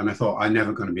ago, and I thought, I'm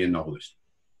never going to be a novelist.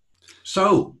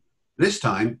 So this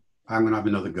time, I'm going to have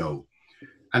another go.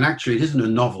 And actually, it isn't a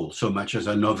novel so much as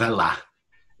a novella,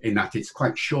 in that it's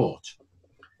quite short.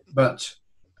 But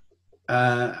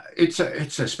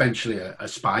it's essentially a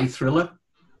spy thriller.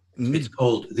 It's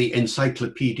called The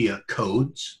Encyclopedia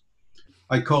Codes.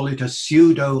 I call it a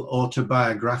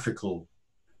pseudo-autobiographical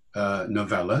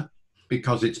novella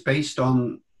because it's based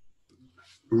on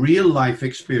real-life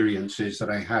experiences that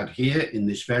I had here in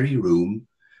this very room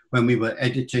when we were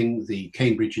editing the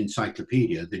Cambridge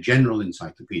Encyclopedia, the general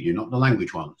encyclopedia, not the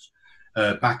language ones,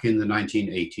 back in the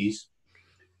 1980s.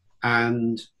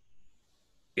 And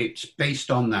it's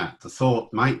based on that. The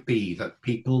thought might be that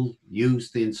people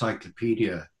use the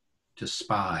encyclopedia to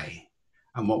spy,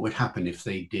 and what would happen if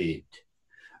they did.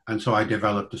 And so I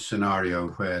developed a scenario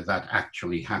where that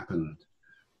actually happened.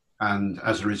 And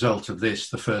as a result of this,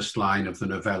 the first line of the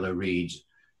novella reads,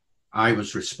 I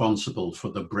was responsible for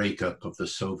the breakup of the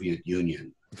Soviet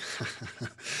Union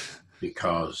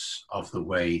because of the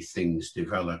way things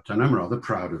developed. And I'm rather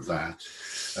proud of that.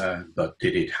 But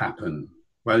did it happen?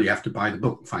 Well, you have to buy the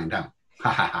book and find out.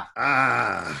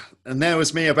 And there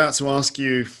was me about to ask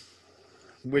you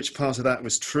which part of that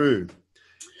was true.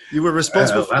 You were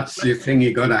responsible for that's the thing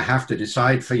you're going to have to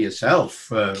decide for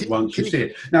yourself once you see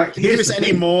it. Now, can you give us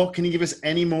any more? Can you give us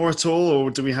any more at all,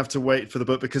 or do we have to wait for the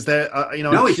book? Because there,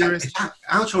 no, it's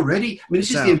out already. I mean,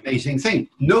 this is the amazing thing.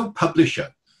 No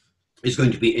publisher is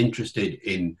going to be interested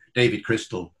in David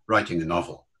Crystal writing a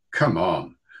novel. Come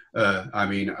on. I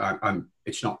mean, I'm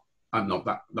not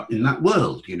that in that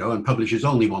world, you know. And publishers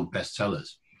only want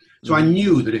bestsellers. So I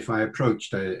knew that if I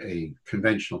approached a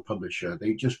conventional publisher,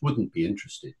 they just wouldn't be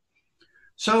interested.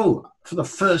 So for the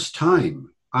first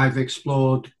time, I've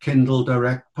explored Kindle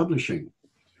direct publishing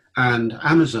and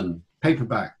Amazon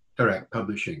paperback direct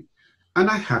publishing. And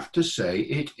I have to say,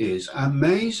 it is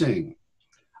amazing.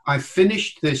 I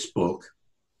finished this book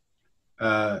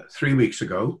 3 weeks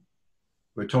ago.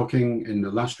 We're talking in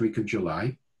the last week of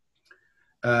July.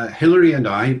 Hilary and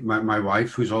I, my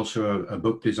wife, who's also a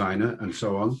book designer and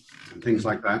so on, and things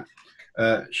like that,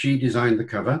 she designed the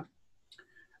cover.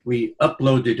 We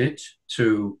uploaded it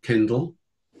to Kindle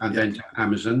and then to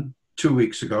Amazon 2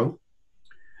 weeks ago.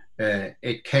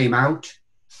 It came out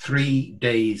 3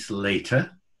 days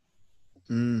later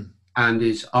and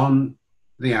is on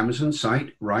the Amazon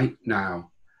site right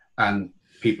now. And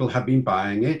people have been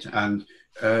buying it, and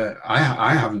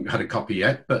I haven't had a copy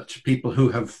yet, but people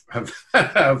who have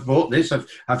bought this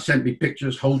have sent me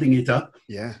pictures holding it up.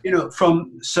 Yeah. You know,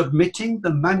 from submitting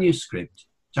the manuscript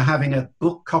to having a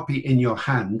book copy in your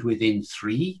hand within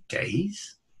 3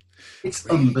 days. It's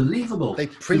unbelievable. They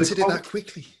printed it that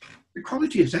quickly. The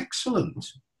quality is excellent,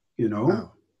 you know.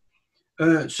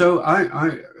 Wow. So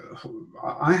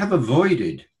I have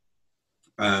avoided,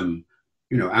 you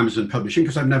know, Amazon publishing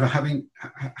because I've never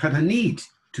had a need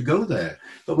to go there.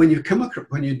 But when you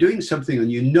when you're doing something and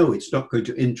you know it's not going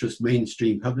to interest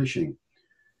mainstream publishing,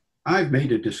 I've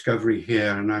made a discovery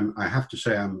here, and I have to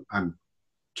say I'm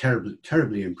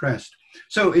terribly impressed.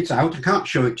 So it's out. I can't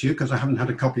show it to you because I haven't had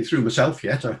a copy through myself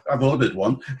yet. I've ordered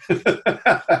one.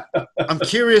 I'm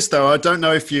curious though. I don't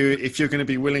know if you're going to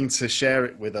be willing to share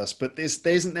it with us, but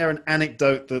isn't there an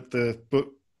anecdote that the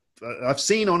book I've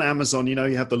seen on Amazon, you know,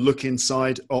 you have the look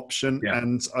inside option,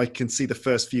 and I can see the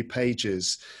first few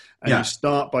pages, and you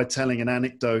start by telling an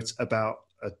anecdote about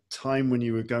a time when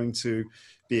you were going to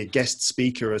be a guest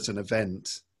speaker at an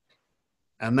event.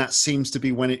 And that seems to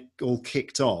be when it all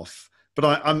kicked off.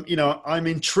 But I'm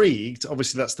intrigued.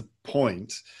 Obviously that's the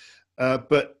point.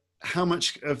 But how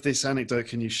much of this anecdote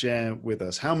can you share with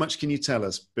us? How much can you tell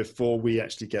us before we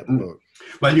actually get the book?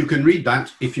 Well, you can read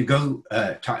that if you go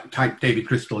type David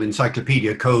Crystal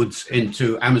Encyclopedia Codes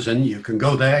into Amazon. You can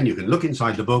go there and you can look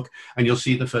inside the book and you'll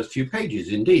see the first few pages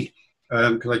indeed.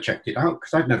 because I checked it out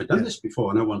because I'd never done this before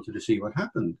and I wanted to see what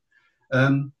happened.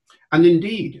 And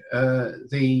indeed,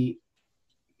 it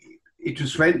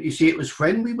was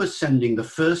when we were sending the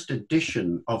first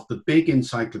edition of the big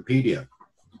encyclopedia.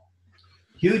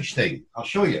 Huge thing. I'll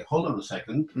show you. Hold on a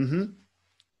second. Mm-hmm.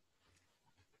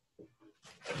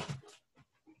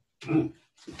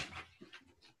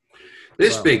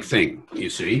 This big thing, you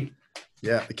see.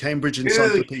 Yeah, the Cambridge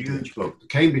Encyclopedia. Huge book, the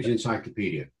Cambridge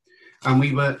Encyclopedia. And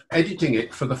we were editing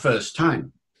it for the first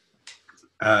time,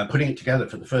 putting it together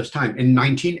for the first time in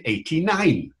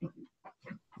 1989.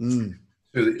 Mm.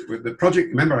 So the project,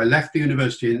 remember, I left the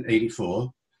university in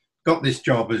 84, got this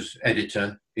job as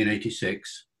editor in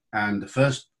 86, and the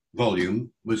first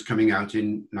volume was coming out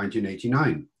in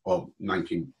 1989, or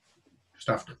 19, just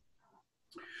after.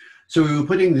 So we were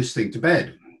putting this thing to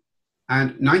bed.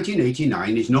 And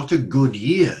 1989 is not a good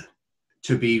year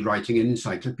to be writing an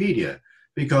encyclopedia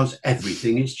because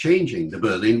everything is changing. The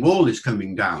Berlin Wall is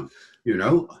coming down, you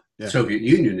know, the Soviet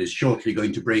Union is shortly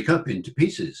going to break up into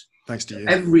pieces. Thanks to you.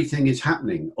 Everything is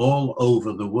happening all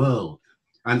over the world.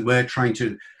 And we're trying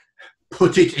to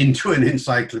put it into an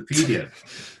encyclopedia.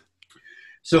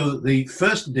 So the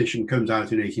first edition comes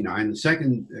out in 89, the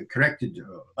second corrected,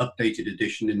 updated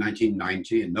edition in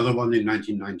 1990, another one in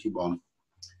 1991.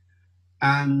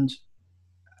 And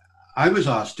I was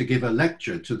asked to give a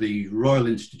lecture to the Royal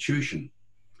Institution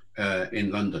in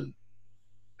London,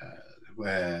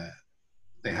 where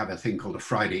they have a thing called a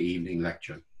Friday evening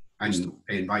lecture. And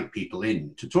they invite people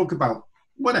in to talk about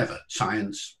whatever,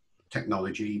 science,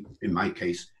 technology, in my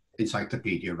case,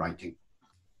 encyclopedia writing.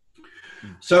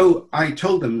 So I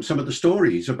told them some of the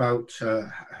stories about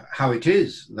how it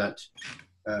is that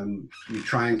you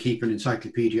try and keep an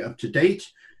encyclopedia up to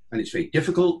date, and it's very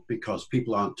difficult because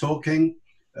people aren't talking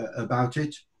about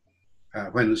it.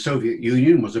 When the Soviet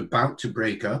Union was about to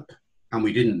break up, and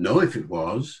we didn't know if it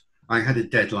was, I had a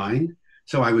deadline.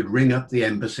 So I would ring up the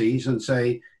embassies and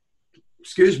say,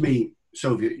 excuse me,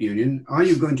 Soviet Union, are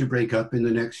you going to break up in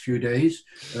the next few days?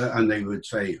 And they would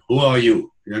say, who are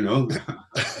you? You know,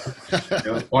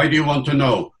 why do you want to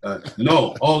know?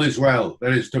 No, all is well.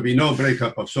 There is to be no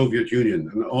breakup of Soviet Union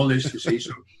and all this, you see.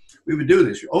 So we would do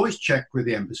this. We always check with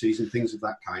the embassies and things of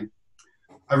that kind.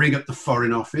 I ring up the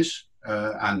Foreign Office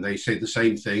and they say the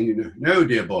same thing. You know, no,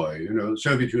 dear boy, you know, the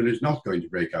Soviet Union is not going to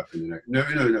break up in the next.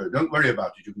 No, don't worry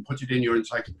about it. You can put it in your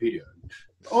encyclopedia.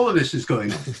 All of this is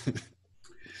going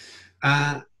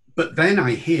on. But then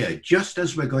I hear, just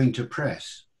as we're going to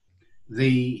press,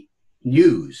 the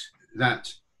news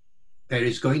that there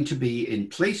is going to be, in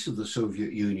place of the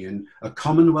Soviet Union, a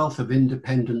Commonwealth of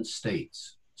Independent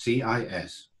States,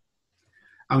 CIS.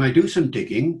 And I do some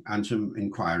digging and some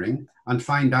inquiring and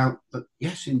find out that,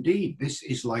 yes, indeed, this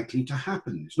is likely to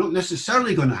happen. It's not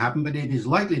necessarily going to happen, but it is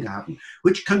likely to happen.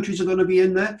 Which countries are going to be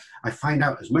in there? I find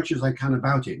out as much as I can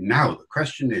about it. Now, the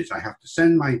question is, I have to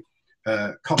send my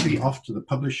copy off to the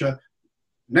publisher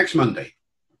next Monday.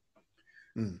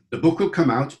 The book will come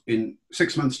out in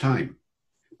 6 months' time,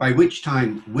 by which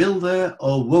time will there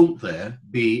or won't there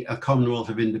be a Commonwealth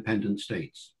of Independent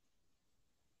States?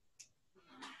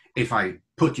 If I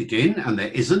put it in and there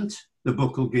isn't, the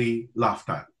book will be laughed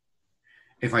at.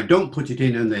 If I don't put it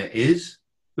in and there is,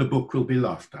 the book will be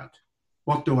laughed at.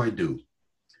 What do I do?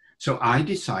 So I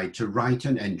decide to write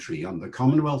an entry on the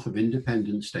Commonwealth of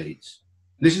Independent States.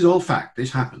 This is all fact,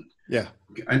 this happened. Yeah.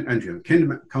 And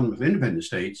Commonwealth of Independent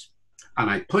States, and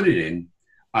I put it in,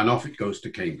 and off it goes to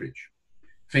Cambridge.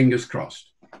 Fingers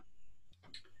crossed.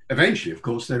 Eventually, of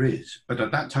course, there is, but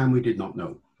at that time we did not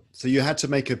know. So you had to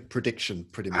make a prediction,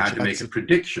 pretty much. I had to make a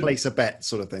prediction. Place a bet,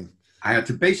 sort of thing. I had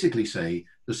to basically say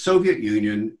the Soviet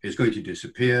Union is going to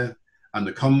disappear and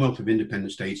the Commonwealth of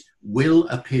Independent States will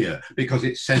appear because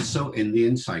it says so in the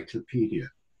encyclopedia.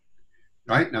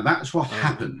 Right? Now, that's what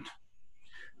happened.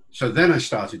 So then I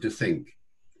started to think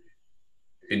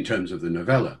in terms of the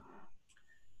novella.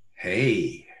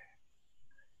 Hey,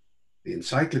 the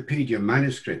encyclopedia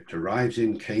manuscript arrives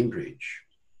in Cambridge,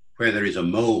 where there is a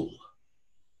mole.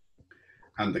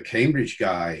 And the Cambridge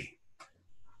guy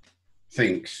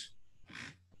thinks,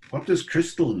 what does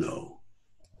Crystal know?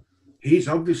 He's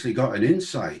obviously got an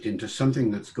insight into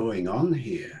something that's going on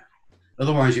here.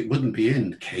 Otherwise, it wouldn't be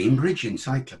in Cambridge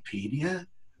Encyclopedia.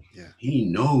 Yeah. He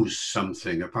knows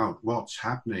something about what's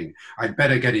happening. I'd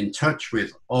better get in touch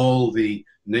with all the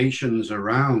nations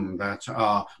around that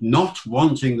are not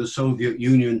wanting the Soviet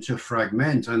Union to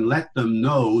fragment and let them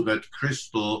know that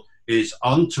Crystal is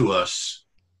onto us.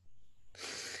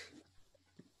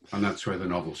 And that's where the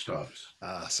novel starts.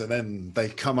 So then they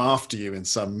come after you in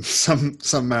some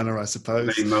manner, I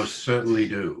suppose. They most certainly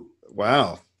do.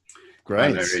 Wow. Great.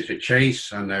 And there is a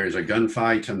chase, and there is a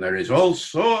gunfight, and there is all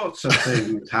sorts of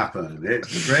things happen.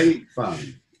 It's great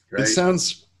fun. Great. It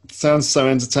sounds so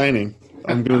entertaining.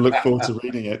 I'm going to look forward to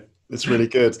reading it. It's really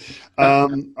good. I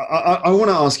want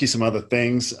to ask you some other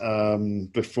things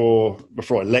before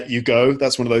I let you go.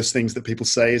 That's one of those things that people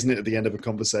say, isn't it, at the end of a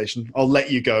conversation? I'll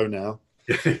let you go now.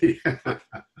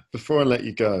 Before I let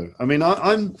you go, I mean,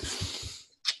 I'm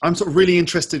sort of really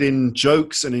interested in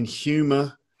jokes and in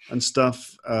humor and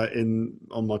stuff. On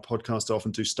my podcast, I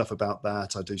often do stuff about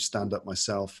that. I do stand up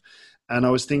myself, and I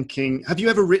was thinking, have you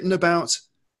ever written about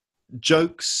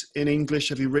jokes in English?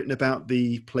 Have you written about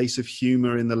the place of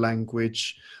humor in the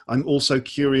language? I'm also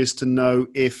curious to know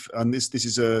if, and this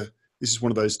is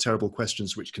one of those terrible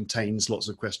questions which contains lots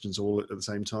of questions all at the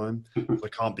same time. I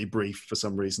can't be brief for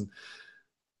some reason.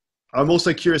 I'm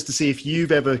also curious to see if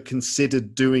you've ever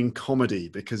considered doing comedy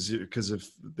because of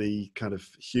the kind of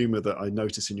humor that I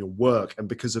notice in your work and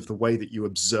because of the way that you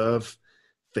observe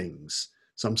things.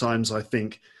 Sometimes I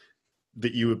think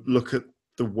that you look at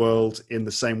the world in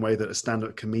the same way that a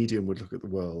stand-up comedian would look at the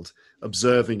world,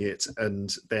 observing it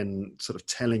and then sort of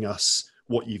telling us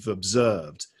what you've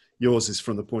observed. Yours is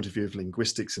from the point of view of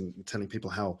linguistics and telling people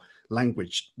how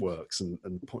language works and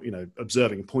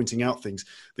observing and pointing out things.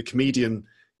 The comedian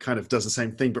kind of does the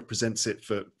same thing but presents it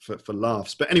for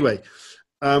laughs. But anyway,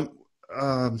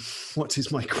 what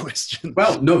is my question?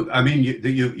 Well, no, I mean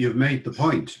you've made the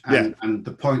point, and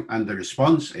the point and the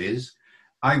response is,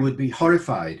 I would be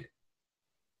horrified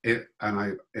if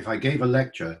I gave a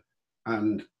lecture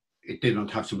and it did not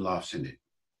have some laughs in it.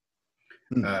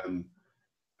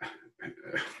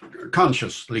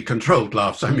 Consciously controlled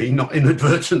laughs, I mean, not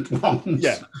inadvertent ones.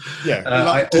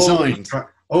 I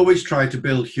always try to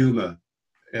build humor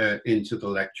into the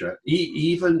lecture,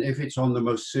 even if it's on the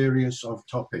most serious of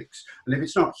topics. And if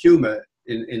it's not humor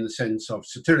in the sense of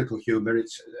satirical humor,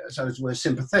 it's, as it were,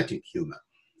 sympathetic humor.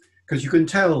 Because you can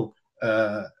tell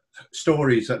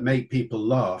stories that make people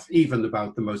laugh, even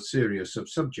about the most serious of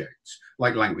subjects,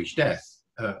 like language death,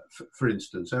 for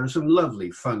instance. There are some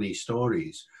lovely, funny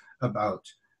stories about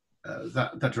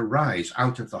that arise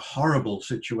out of the horrible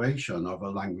situation of a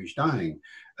language dying.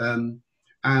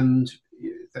 And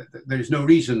there's no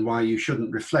reason why you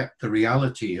shouldn't reflect the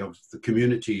reality of the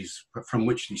communities from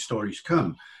which these stories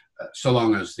come, so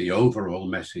long as the overall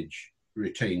message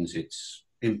retains its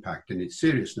impact and its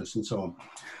seriousness and so on.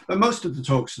 But most of the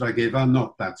talks that I give are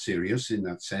not that serious in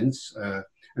that sense,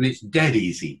 and it's dead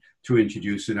easy to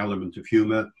introduce an element of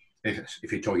humor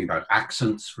if you're talking about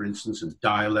accents, for instance, and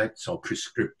dialects or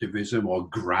prescriptivism or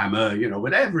grammar,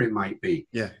 whatever it might be.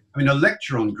 Yeah. I mean, a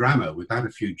lecture on grammar without a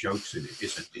few jokes in it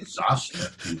is a disaster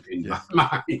in my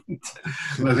mind.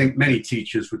 And I think many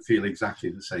teachers would feel exactly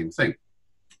the same thing.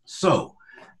 So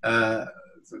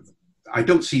I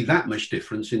don't see that much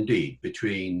difference indeed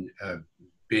between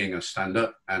being a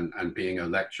stand-up and being a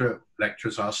lecturer.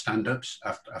 Lecturers are stand-ups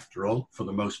after all, for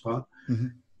the most part.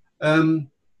 Mm-hmm.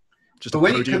 But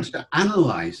when it comes to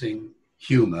analysing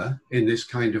humour in this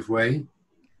kind of way,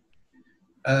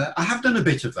 I have done a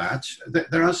bit of that.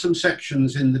 There are some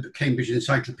sections in the Cambridge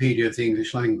Encyclopedia of the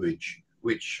English Language,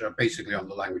 which are basically on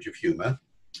the language of humour,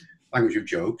 language of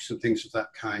jokes and things of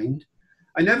that kind.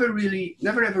 I never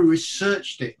ever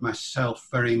researched it myself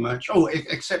very much.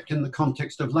 Except in the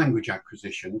context of language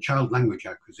acquisition, child language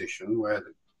acquisition, where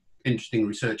the interesting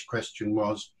research question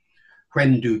was,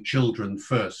 when do children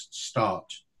first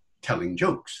start telling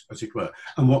jokes, as it were,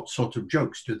 and what sort of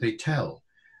jokes do they tell?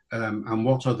 And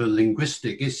what are the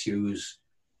linguistic issues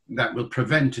that will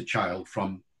prevent a child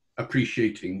from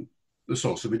appreciating the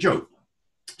source of a joke?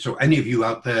 So any of you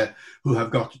out there who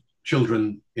have got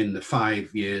children in the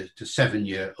 5-year to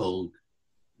 7-year-old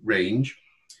range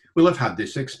will have had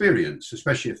this experience,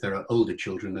 especially if there are older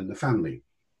children in the family.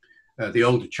 The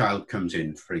older child comes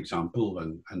in, for example,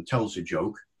 and tells a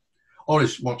joke, or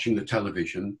is watching the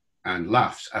television and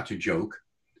laughs at a joke,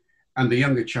 and the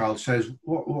younger child says,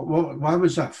 why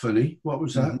was that funny? What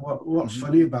was that? What's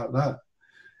funny about that?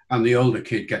 And the older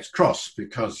kid gets cross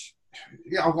because,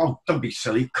 don't be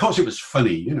silly. Of course it was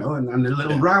funny, and a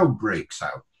little row breaks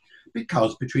out.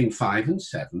 Because between 5 and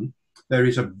 7, there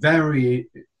is a very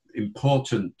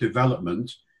important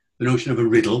development. The notion of a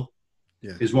riddle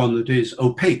is one that is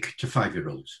opaque to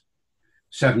 5-year-olds.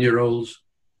 7-year-olds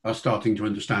are starting to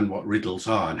understand what riddles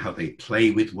are and how they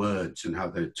play with words and how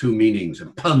there are two meanings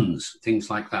and puns, things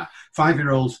like that.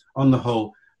 5-year-olds, on the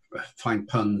whole, find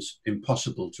puns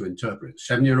impossible to interpret.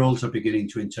 7-year-olds are beginning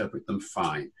to interpret them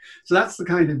fine. So that's the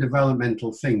kind of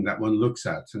developmental thing that one looks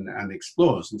at and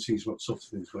explores and sees what sorts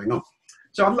of things are going on.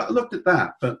 So I've looked at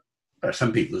that, but there are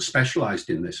some people who specialized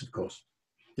in this, of course.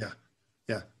 Yeah.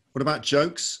 What about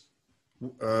jokes?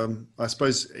 I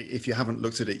suppose if you haven't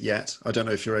looked at it yet, I don't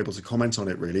know if you're able to comment on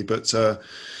it really, but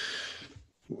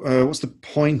what's the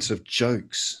point of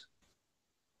jokes?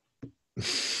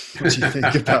 What do you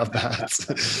think about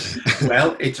that?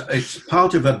 Well, it's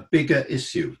part of a bigger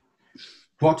issue.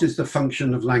 What is the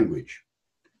function of language?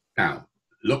 Now,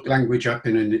 look language up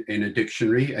in a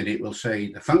dictionary and it will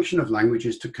say the function of language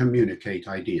is to communicate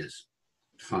ideas.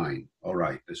 Fine, all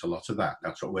right, there's a lot of that.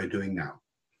 That's what we're doing now.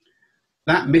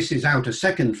 That misses out a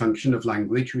second function of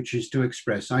language, which is to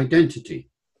express identity,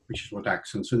 which is what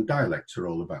accents and dialects are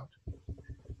all about.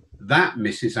 That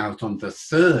misses out on the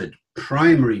third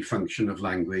primary function of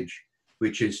language,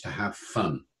 which is to have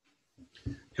fun,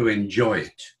 to enjoy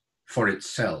it for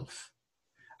itself.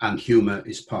 And humor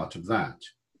is part of that.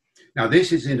 Now,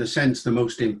 this is, in a sense, the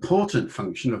most important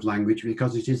function of language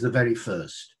because it is the very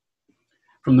first.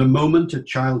 From the moment a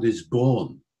child is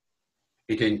born,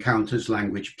 it encounters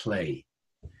language play.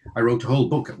 I wrote a whole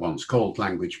book at once called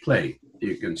Language Play.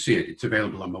 You can see it. It's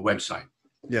available on my website.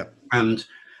 Yeah. And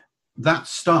that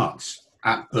starts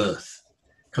at birth.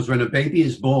 Because when a baby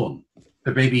is born,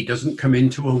 the baby doesn't come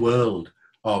into a world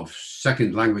of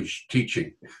second language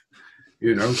teaching.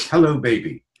 You know, hello,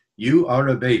 baby. You are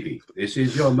a baby. This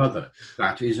is your mother.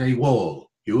 That is a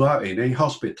wall. You are in a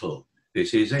hospital.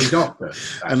 This is a doctor.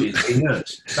 That is a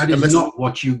nurse. That is not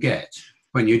what you get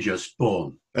when you're just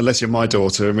born. Unless you're my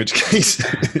daughter, in which case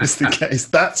it's the case.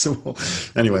 That's all.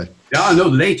 Anyway. Yeah, I know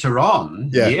later on,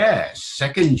 yes,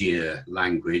 second year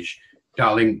language.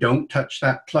 Darling, don't touch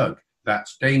that plug.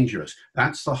 That's dangerous.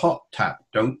 That's the hot tap.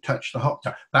 Don't touch the hot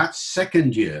tap. That's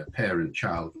second year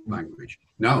parent-child language.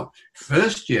 No,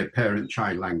 first year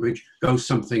parent-child language goes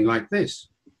something like this.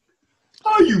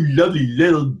 Oh, you lovely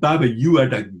little Baba, you are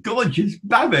the gorgeous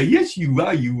Baba. Yes, you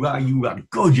are, you are, you are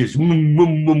gorgeous.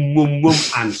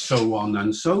 And so on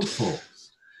and so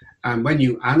forth. And when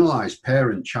you analyze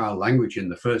parent-child language in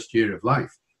the first year of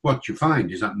life, what you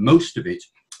find is that most of it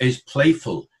is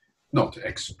playful. Not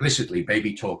explicitly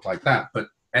baby talk like that, but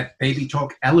baby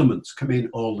talk elements come in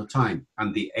all the time.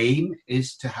 And the aim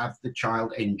is to have the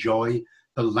child enjoy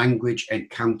the language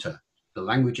encounter, the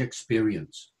language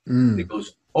experience. It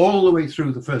goes all the way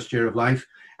through the first year of life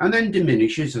and then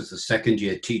diminishes as the second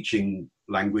year teaching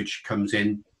language comes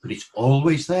in, but it's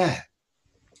always there.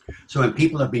 So when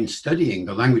people have been studying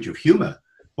the language of humor,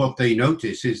 what they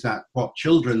notice is that what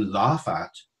children laugh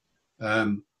at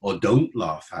or don't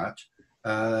laugh at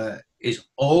is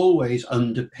always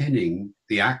underpinning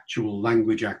the actual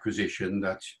language acquisition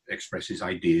that expresses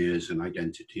ideas and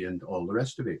identity and all the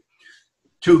rest of it.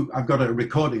 I've got a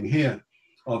recording here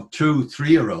of 2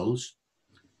 3-year-olds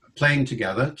playing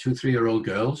together, 2 3-year-old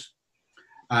girls,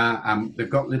 and they've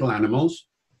got little animals,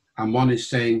 and one is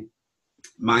saying,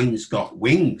 mine's got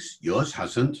wings, yours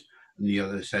hasn't, and the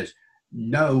other says,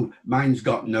 no, mine's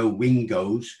got no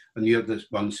wingos, and the other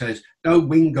one says, no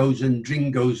wingos and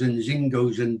dringos and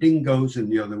zingos and dingos,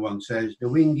 and the other one says, the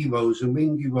wingy woes and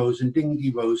wingy woes and dingy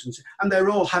woes, and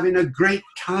they're all having a great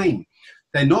time.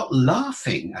 They're not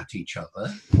laughing at each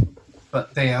other,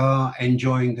 but they are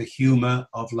enjoying the humor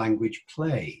of language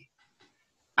play.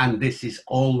 And this is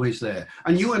always there.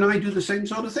 And you and I do the same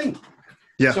sort of thing.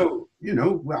 Yeah. So, you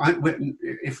know,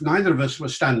 if neither of us were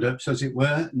stand-ups, as it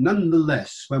were,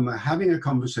 nonetheless, when we're having a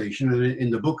conversation, and in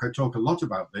the book I talk a lot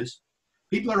about this,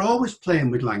 people are always playing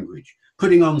with language,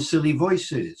 putting on silly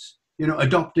voices, you know,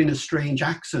 adopting a strange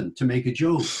accent to make a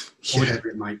joke, or whatever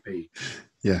it might be.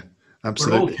 Yeah,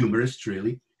 absolutely. We're all humorists,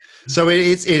 really. So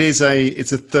it's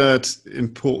a third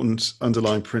important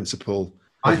underlying principle.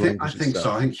 I think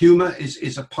so. I think humor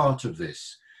is a part of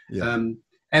this. Yeah.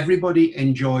 Everybody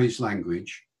enjoys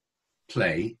language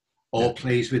play or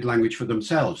plays with language for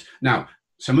themselves. Now,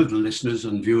 some of the listeners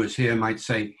and viewers here might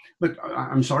say, but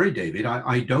I'm sorry, David,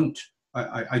 I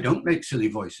don't make silly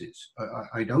voices.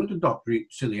 I don't adopt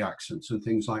silly accents and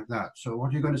things like that. So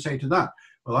what are you going to say to that?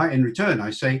 Well, in return,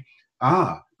 I say,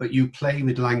 but you play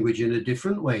with language in a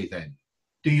different way then.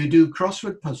 Do you do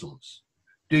crossword puzzles?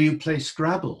 Do you play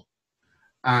Scrabble?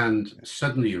 And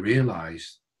suddenly you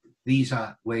realize these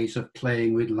are ways of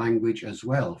playing with language as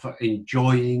well, for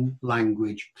enjoying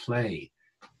language play.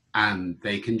 And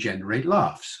they can generate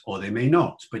laughs, or they may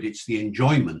not, but it's the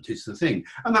enjoyment is the thing.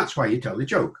 And that's why you tell the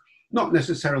joke. Not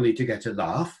necessarily to get a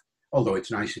laugh, although it's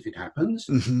nice if it happens,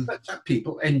 but that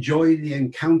people enjoy the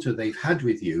encounter they've had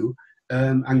with you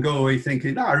and go away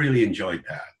thinking, I really enjoyed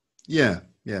that. Yeah,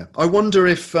 yeah. I wonder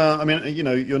if, I mean, you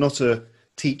know, you're not a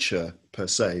teacher per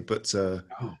se, but a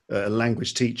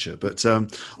language teacher. But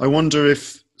I wonder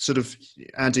if sort of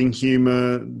adding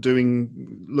humor,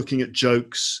 looking at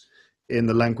jokes in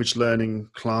the language learning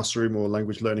classroom or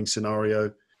language learning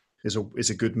scenario is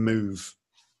a good move.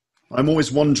 I'm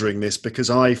always wondering this because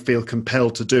I feel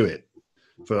compelled to do it.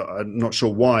 I'm not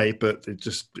sure why, but it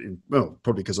just, well,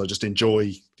 probably because I just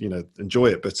enjoy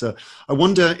it. But I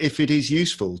wonder if it is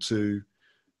useful to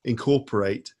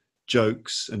incorporate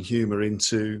jokes and humor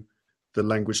into the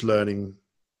language learning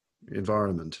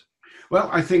environment. Well,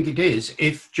 I think it is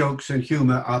if jokes and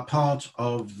humor are part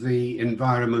of the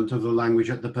environment of the language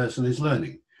that the person is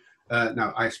learning.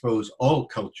 Now, I suppose all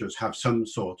cultures have some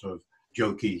sort of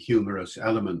jokey, humorous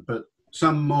element, but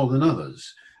some more than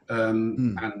others.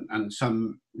 And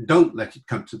some don't let it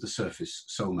come to the surface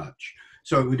so much.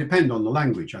 So it would depend on the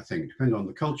language, I think, depend on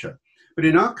the culture. But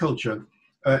in our culture,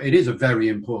 it is a very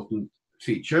important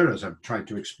feature, as I've tried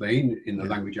to explain in the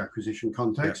language acquisition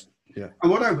context. And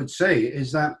what I would say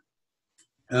is that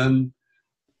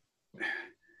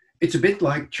it's a bit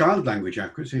like child language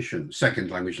acquisition,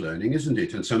 second language learning, isn't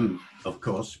it? And some, of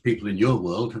course, people in your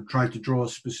world have tried to draw a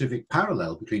specific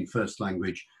parallel between first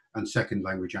language and second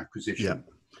language acquisition.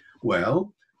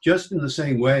 Well, just in the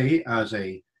same way as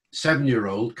a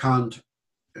 7-year-old can't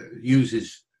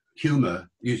uses humor,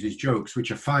 uses jokes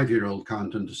which a 5-year-old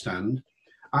can't understand,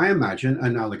 I imagine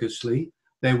analogously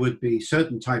there would be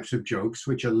certain types of jokes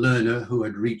which a learner who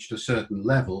had reached a certain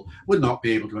level would not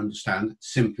be able to understand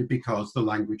simply because the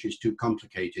language is too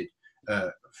complicated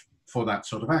for that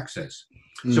sort of access.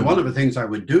 So one of the things I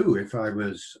would do if I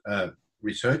was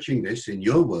researching this in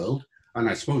your world, and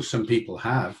I suppose some people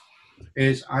have,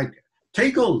 is I'd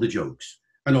take all the jokes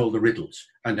and all the riddles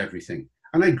and everything,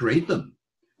 and I'd grade them,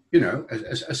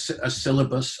 as a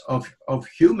syllabus of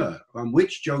humor, on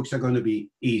which jokes are going to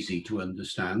be easy to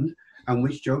understand and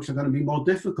which jokes are going to be more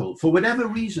difficult. For whatever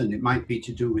reason, it might be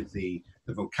to do with the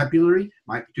vocabulary,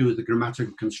 might do with the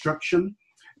grammatical construction,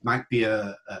 might be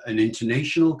an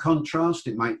intonational contrast,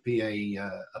 it might be a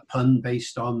pun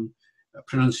based on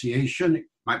pronunciation, it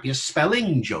might be a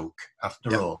spelling joke,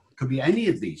 after all. It could be any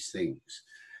of these things.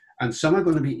 And some are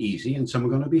going to be easy and some are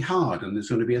going to be hard, and there's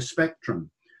going to be a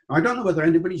spectrum. Now, I don't know whether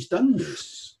anybody's done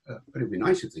this, but it'd be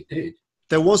nice if they did.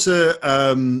 There was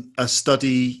a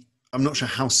study, I'm not sure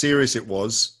how serious it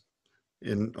was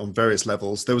on various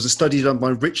levels. There was a study done by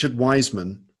Richard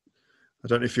Wiseman. I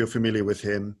don't know if you're familiar with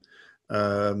him.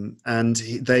 And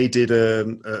they did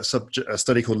a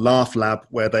study called Laugh Lab,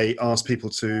 where they asked people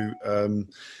to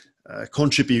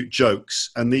contribute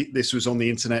jokes. And this was on the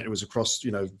internet. It was across,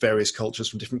 various cultures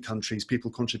from different countries. People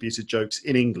contributed jokes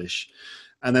in English.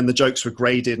 And then the jokes were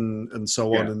graded and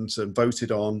so on and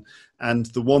voted on. And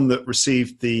the one that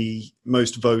received the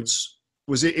most votes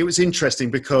it was interesting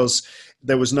because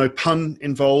there was no pun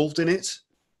involved in it.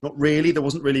 Not really. There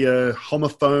wasn't really a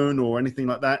homophone or anything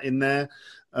like that in there.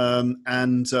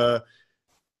 And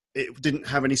it didn't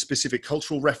have any specific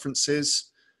cultural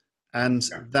references. And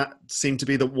that seemed to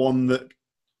be the one that,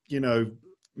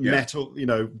 met,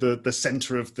 the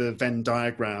center of the Venn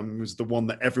diagram was the one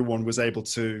that everyone was able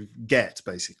to get,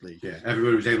 basically. Yeah,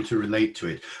 everyone was able to relate to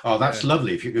it. Oh, that's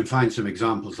lovely if you can find some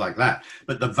examples like that.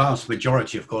 But the vast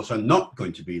majority, of course, are not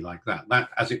going to be like that. That,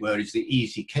 as it were, is the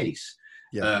easy case.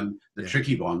 The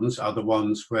tricky ones are the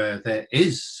ones where there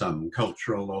is some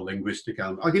cultural or linguistic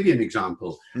element. I'll give you an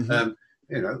example.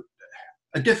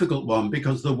 A difficult one,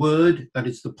 because the word that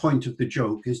is the point of the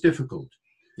joke is difficult.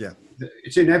 Yeah,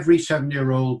 it's in every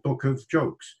 7-year-old book of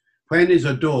jokes. When is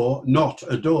a door not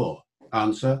a door?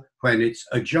 Answer: when it's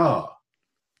ajar.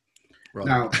 Right.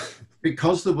 Now,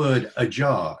 because the word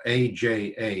ajar,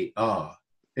 A-J-A-R,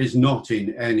 is not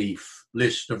in any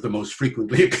list of the most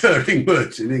frequently occurring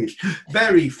words in English,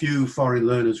 very few foreign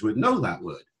learners would know that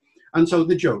word. And so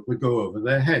the joke would go over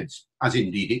their heads, as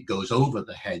indeed it goes over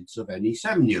the heads of any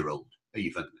 7-year-old.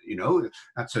 Even,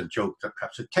 that's a joke that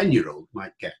perhaps a 10-year-old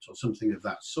might get, or something of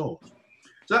that sort.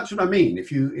 So that's what I mean.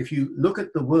 If you look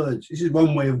at the words, this is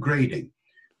one way of grading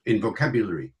in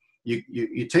vocabulary.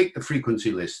 You take the frequency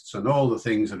lists and all the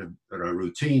things that are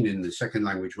routine in the second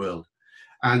language world,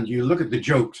 and you look at the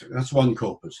jokes. That's one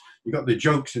corpus. You've got the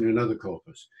jokes in another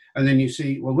corpus, and then you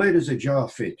see, well, where does a jar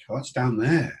fit? Well, that's down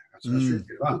there. That's really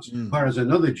advanced. Whereas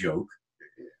another joke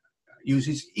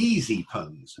uses easy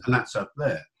puns, and that's up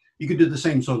there. You could do the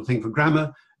same sort of thing for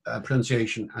grammar,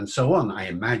 pronunciation, and so on, I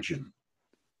imagine.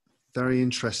 Very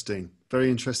interesting. Very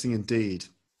interesting indeed.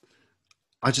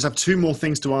 I just have 2 more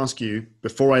things to ask you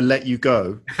before I let you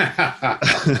go.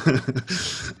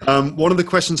 One of the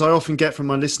questions I often get from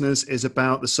my listeners is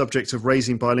about the subject of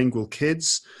raising bilingual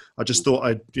kids. I just thought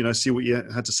I'd see what you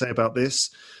had to say about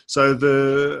this. So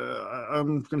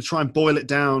I'm going to try and boil it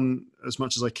down as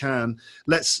much as I can.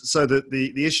 So that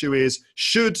the issue is,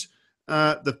 should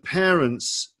the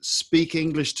parents speak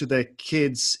English to their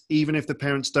kids, even if the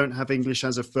parents don't have English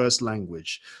as a first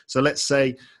language. So let's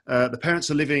say the parents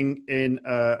are living in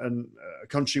a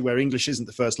country where English isn't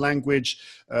the first language.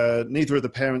 Neither of the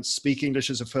parents speak English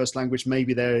as a first language.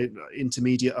 Maybe they're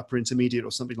intermediate, upper intermediate,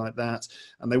 or something like that,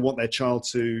 and they want their child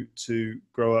to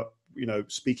grow up,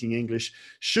 speaking English.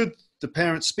 Should the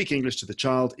parents speak English to the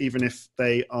child, even if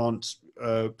they aren't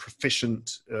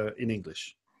proficient in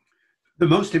English? The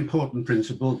most important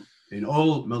principle in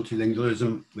all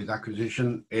multilingualism with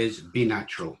acquisition is be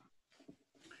natural.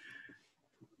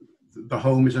 The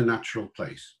home is a natural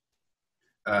place.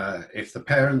 If the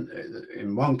parent,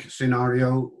 in one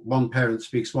scenario, one parent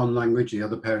speaks one language, the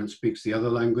other parent speaks the other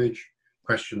language,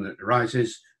 question that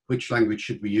arises, which language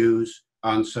should we use?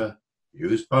 Answer,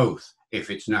 use both. If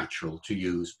it's natural to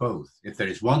use both. If there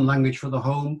is one language for the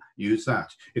home, use that.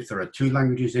 If there are two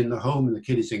languages in the home and the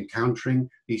kid is encountering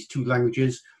these two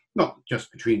languages, not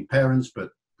just between parents,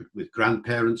 but with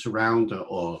grandparents around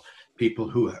or people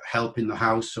who help in the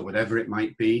house or whatever it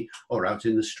might be, or out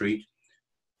in the street,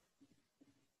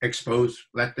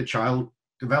 let the child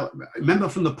develop. Remember,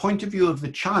 from the point of view of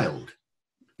the child,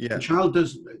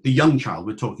 the young child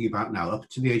we're talking about now, up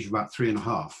to the age of about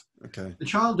 3.5, okay, the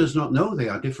child does not know they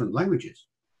are different languages.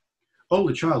 All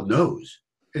the child knows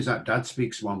is that dad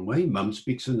speaks one way, mum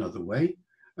speaks another way,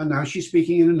 and now she's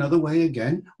speaking in another way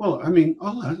again. Well, I mean,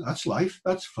 that's life,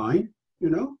 that's fine,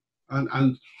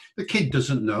 and the kid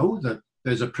doesn't know that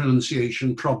there's a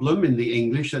pronunciation problem in the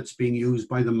English that's being used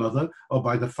by the mother or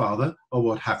by the father or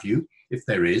what have you, if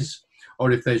there is,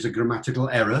 or if there's a grammatical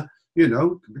error.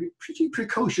 Pretty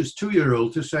precocious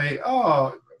 2-year-old to say,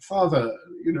 oh, father,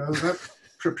 that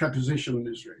preposition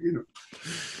is,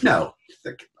 No,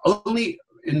 only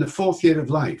in the 4th year of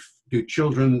life do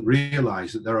children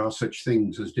realize that there are such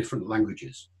things as different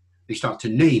languages. They start to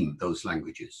name those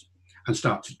languages and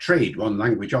start to trade one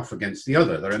language off against the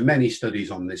other. There are many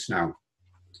studies on this now.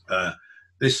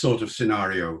 This sort of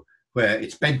scenario where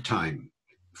it's bedtime,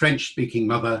 French-speaking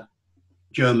mother,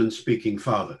 German-speaking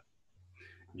father.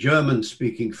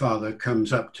 German-speaking father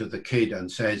comes up to the kid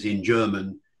and says in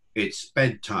German, it's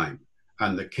bedtime.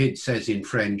 And the kid says in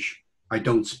French, I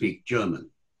don't speak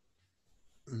German.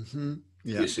 Mm-hmm.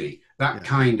 Yeah. You see, that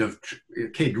kind of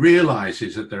kid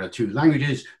realizes that there are two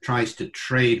languages, tries to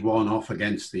trade one off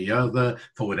against the other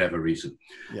for whatever reason.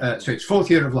 Yeah. So it's 4th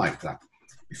year of life. That.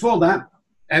 Before that,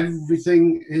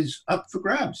 everything is up for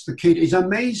grabs. The kid is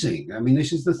amazing. I mean,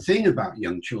 this is the thing about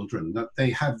young children, that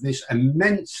they have this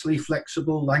immensely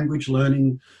flexible language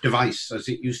learning device, as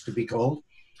it used to be called,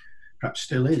 perhaps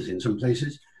still is in some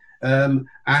places.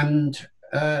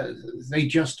 They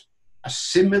just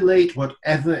assimilate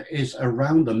whatever is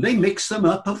around them. They mix them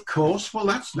up, of course. Well,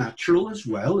 that's natural as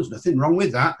well. There's nothing wrong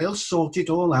with that. They'll sort it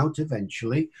all out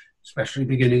eventually, especially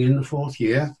beginning in the 4th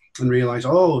year, and realize,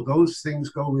 oh, those things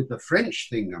go with the French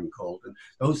thing I'm called, and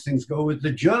those things go with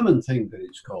the German thing that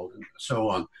it's called, and so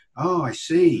on. Oh, I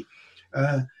see.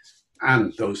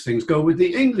 And those things go with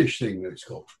the English thing that it's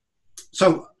called.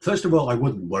 So, first of all, I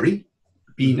wouldn't worry.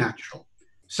 Be natural.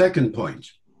 Second point,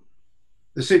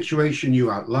 the situation you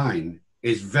outline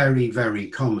is very, very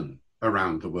common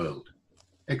around the world.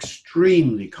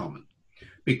 Extremely common,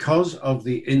 because of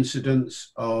the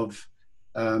incidence of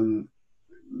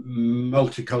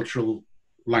multicultural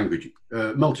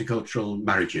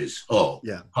marriages or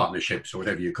partnerships or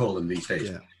whatever you call them these days.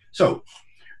 Yeah. So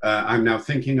I'm now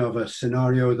thinking of a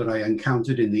scenario that I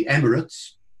encountered in the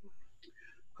Emirates,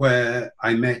 where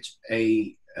I met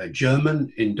a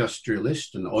German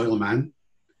industrialist, an oil man,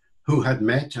 who had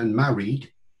met and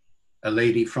married a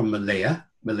lady from Malaysia.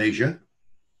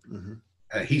 Mm-hmm.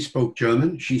 He spoke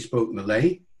German, she spoke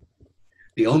Malay.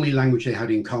 The only language they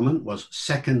had in common was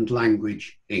second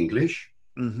language English.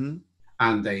 Mm-hmm.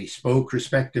 And they spoke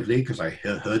respectively, because I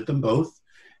heard them both,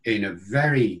 in a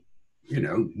very,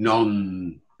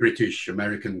 non-British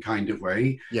American kind of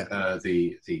way. Yeah.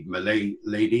 The Malay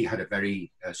lady had a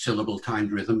very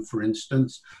syllable-timed rhythm, for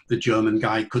instance. The German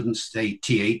guy couldn't say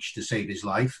TH to save his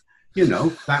life.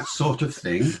 That sort of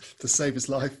thing. To save his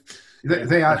life.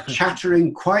 They are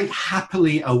chattering quite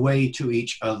happily away to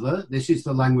each other. This is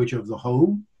the language of the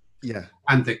home. Yeah.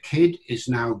 And the kid is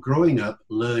now growing up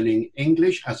learning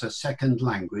English as a second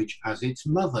language, as its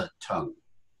mother tongue.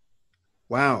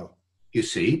 Wow. You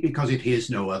see, because it hears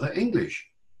no other English.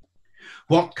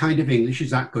 What kind of English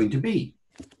is that going to be?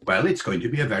 Well, it's going to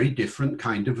be a very different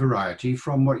kind of variety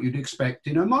from what you'd expect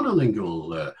in a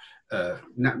monolingual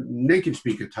native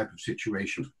speaker type of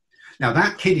situation. Now,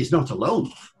 that kid is not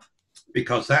alone,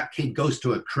 because that kid goes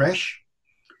to a creche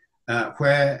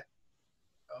where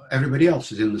everybody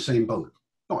else is in the same boat.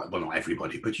 not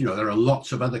everybody, but there are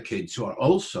lots of other kids who are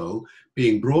also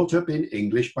being brought up in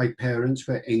English by parents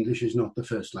where English is not the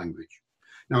first language.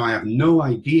 Now, I have no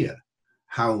idea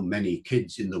how many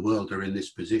kids in the world are in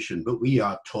this position, but we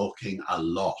are talking a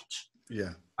lot.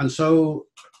 Yeah. And so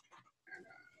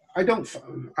I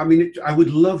would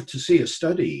love to see a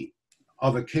study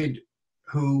of a kid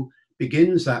who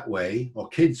begins that way, or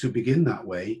kids who begin that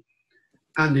way.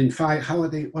 And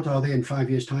what are they in 5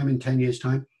 years' time, in 10 years'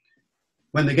 time?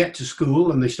 When they get to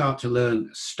school and they start to learn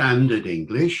standard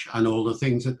English and all the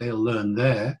things that they'll learn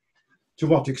there, to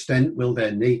what extent will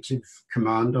their native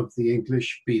command of the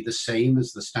English be the same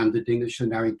as the standard English they're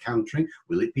now encountering?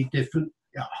 Will it be different?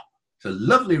 Yeah, it's a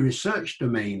lovely research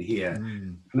domain here.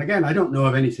 And again, I don't know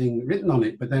of anything written on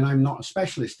it, but then I'm not a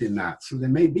specialist in that. So there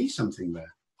may be something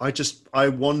there. I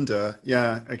wonder,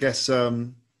 I guess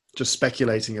just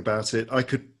speculating about it, I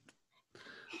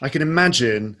can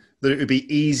imagine that it would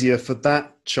be easier for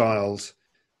that child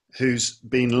who's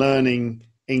been learning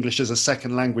English as a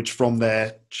second language from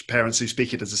their parents who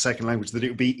speak it as a second language, that it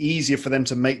would be easier for them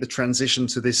to make the transition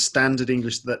to this standard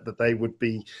English that they would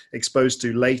be exposed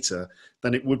to later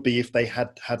than it would be if they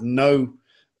had no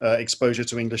exposure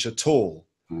to English at all.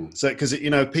 So, because,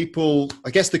 people, I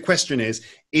guess the question is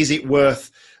it worth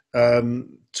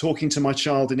talking to my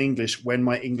child in English when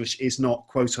my English is not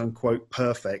quote unquote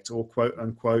perfect or quote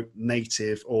unquote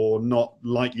native or not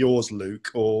like yours, Luke,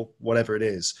 or whatever it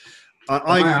is?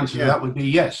 My answer to that would be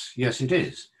yes. Yes, it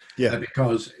is. Yeah.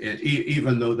 Because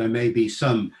even though there may be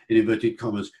some, in inverted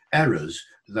commas, errors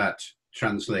that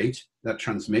transmit,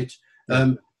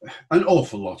 an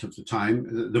awful lot of the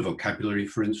time, the vocabulary,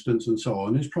 for instance, and so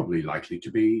on, is probably likely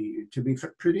to be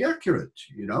pretty accurate,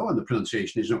 and the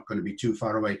pronunciation is not going to be too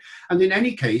far away. And in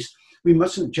any case, we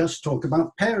mustn't just talk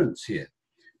about parents here,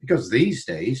 because these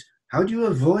days, how do you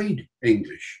avoid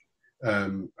English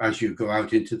as you go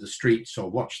out into the streets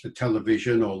or watch the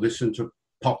television or listen to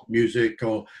pop music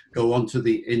or go onto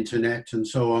the internet and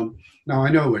so on? Now,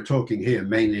 I know we're talking here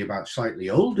mainly about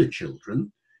slightly older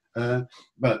children,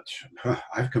 but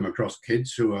I've come across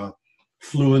kids who are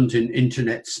fluent in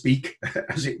internet speak,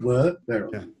 as it were. They're,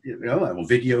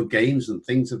 video games and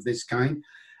things of this kind,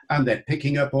 and they're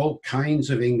picking up all kinds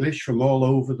of English from all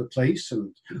over the place.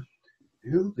 And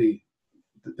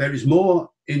there is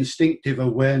more instinctive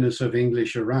awareness of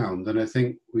English around than I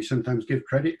think we sometimes give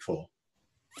credit for.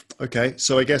 Okay,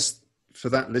 so I guess for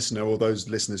that listener or those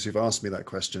listeners who've asked me that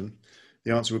question,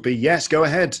 the answer would be yes. Go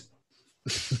ahead.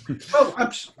 Well,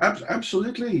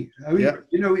 absolutely. I mean,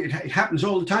 it happens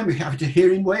all the time. We have it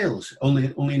here in Wales.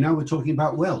 Only now we're talking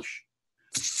about Welsh,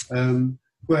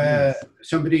 where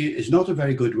somebody is not a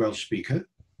very good Welsh speaker,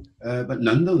 but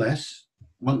nonetheless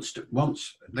wants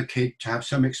the kid to have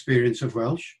some experience of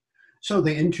Welsh. So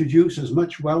they introduce as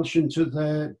much Welsh into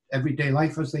their everyday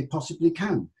life as they possibly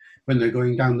can. When they're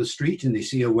going down the street and they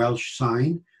see a Welsh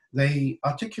sign, they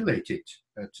articulate it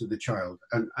to the child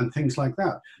and things like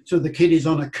that. So the kid is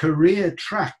on a career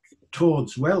track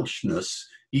towards Welshness,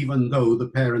 even though the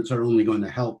parents are only going to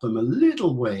help them a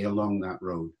little way along that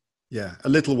road. Yeah, a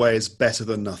little way is better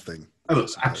than nothing. Oh,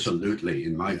 absolutely,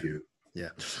 in my view.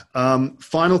 Yeah.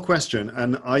 Final question,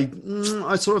 and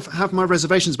I sort of have my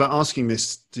reservations about asking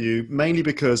this to you, mainly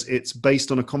because it's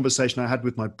based on a conversation I had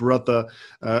with my brother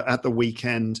at the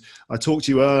weekend. I talked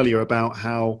to you earlier about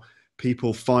how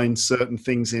people find certain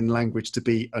things in language to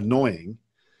be annoying.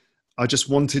 I just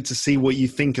wanted to see what you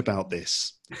think about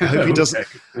this. I hope he doesn't.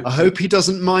 I hope he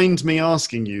doesn't mind me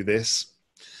asking you this.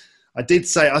 I did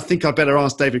say I think I better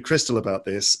ask David Crystal about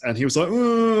this, and he was like,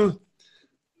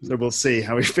 So we'll see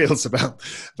how he feels about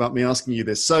me asking you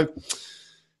this. So,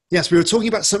 yes, we were talking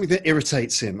about something that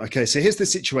irritates him. Okay, so here's the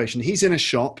situation. He's in a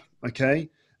shop,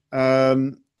 okay,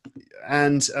 and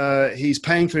he's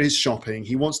paying for his shopping.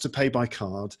 He wants to pay by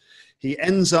card. He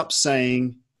ends up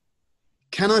saying,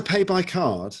 "Can I pay by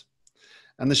card?"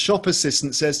 And the shop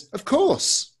assistant says, "Of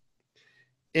course,"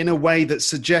 in a way that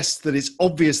suggests that it's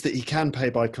obvious that he can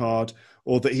pay by card,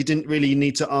 or that he didn't really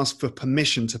need to ask for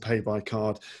permission to pay by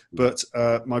card. But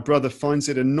my brother finds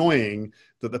it annoying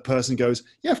that the person goes,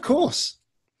 "Yeah, of course."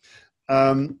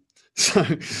 So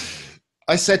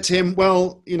I said to him,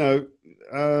 well,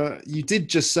 you did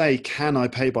just say, "Can I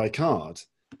pay by card?"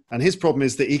 And his problem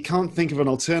is that he can't think of an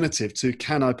alternative to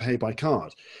 "Can I pay by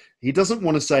card?" He doesn't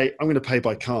want to say, "I'm going to pay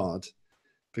by card,"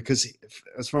 because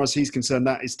as far as he's concerned,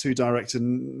 that is too direct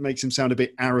and makes him sound a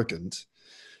bit arrogant.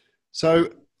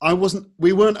 So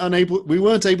we weren't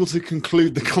able to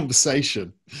conclude the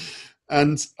conversation.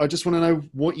 And I just want to know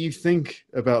what you think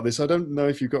about this. I don't know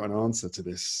if you've got an answer to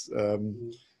this,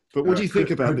 but what do you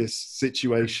think about this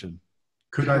situation?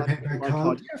 Could I pay by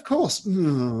card? Yeah, of course.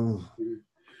 No.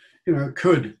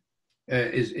 could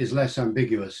is less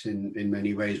ambiguous in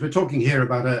many ways. We're talking here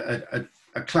about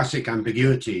a classic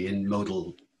ambiguity in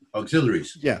modal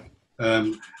auxiliaries. Yeah.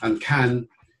 And can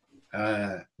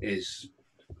is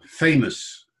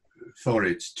famous for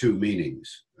its two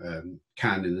meanings.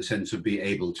 Can in the sense of be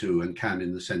able to, and can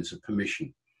in the sense of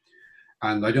permission.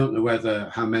 And I don't know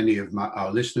how many of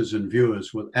our listeners and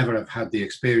viewers will ever have had the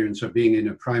experience of being in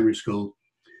a primary school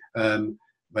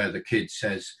where the kid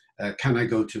says, can I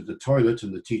go to the toilet?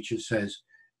 And the teacher says,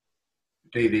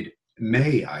 David,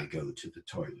 may I go to the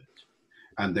toilet?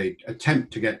 And they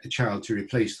attempt to get the child to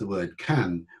replace the word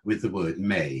can with the word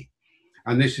may.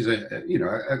 And this is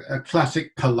a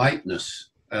classic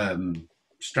politeness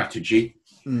strategy,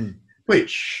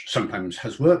 which sometimes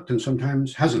has worked and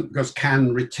sometimes hasn't, because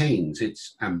can retains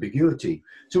its ambiguity.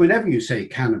 So whenever you say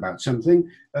can about something,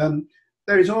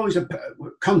 there is always a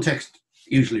context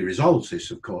usually resolves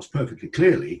this, of course, perfectly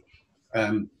clearly.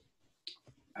 But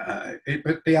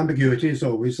the ambiguity is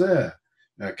always there.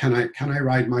 Can I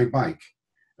ride my bike?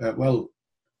 Well,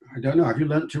 I don't know. Have you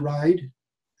learnt to ride?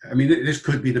 I mean, this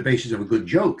could be the basis of a good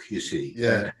joke, you see.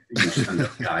 Yeah. You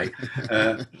stand-up guy,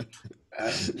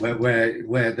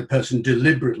 where the person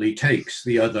deliberately takes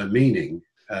the other meaning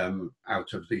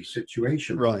out of the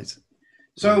situation. Right.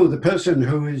 So the person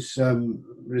who is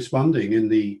responding in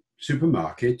the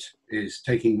supermarket is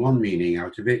taking one meaning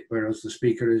out of it, whereas the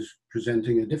speaker is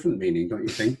presenting a different meaning, don't you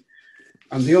think?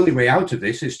 And the only way out of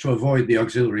this is to avoid the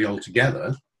auxiliary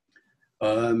altogether.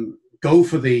 Go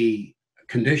for the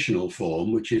conditional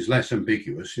form, which is less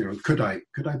ambiguous. Could I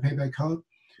pay by card?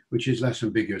 Which is less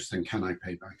ambiguous than can I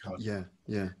pay by card? Yeah,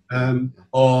 yeah.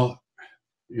 Or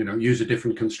use a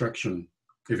different construction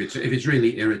if it's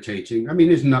really irritating. I mean,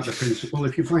 isn't that the principle?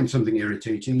 If you find something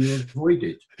irritating, you avoid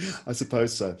it. I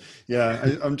suppose so.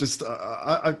 Yeah, I'm just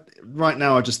right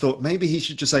now. I just thought maybe he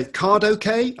should just say card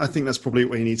okay. I think that's probably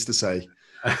what he needs to say.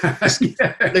 Just lift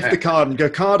the card and go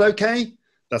card okay.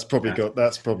 That's probably good.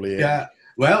 That's probably it. Yeah.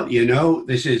 Well,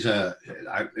 this is a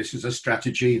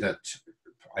strategy that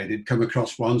I did come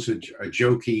across once, a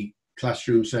jokey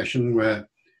classroom session where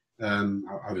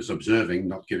I was observing,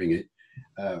 not giving it,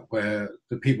 where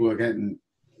the people were getting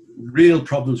real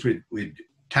problems with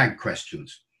tag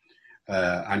questions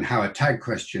and how a tag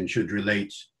question should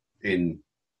relate in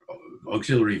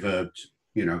auxiliary verbs.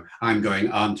 I'm going,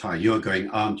 aren't I? You're going,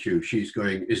 aren't you? She's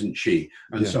going, isn't she?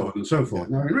 And so on and so forth.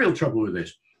 Now, in real trouble with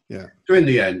this. Yeah. So in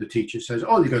the end, the teacher says,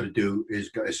 all you got to do is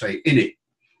got to say, in it.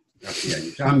 At the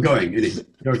end. I'm going, in it.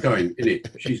 You're going, in it.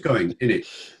 She's going, in it.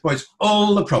 Well, it's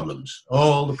all the problems.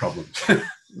 Or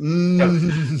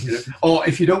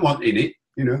if you don't want in it,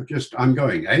 just I'm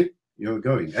going, eh? You're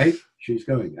going, eh? She's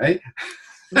going, eh?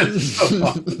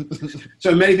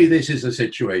 So maybe this is a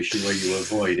situation where you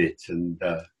avoid it and...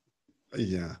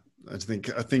 Yeah, I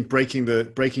think breaking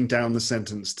down the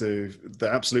sentence to the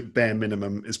absolute bare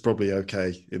minimum is probably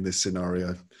okay in this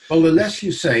scenario. Well, the less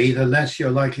you say, the less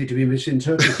you're likely to be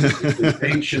misinterpreted. It's an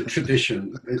ancient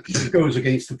tradition. It goes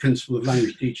against the principle of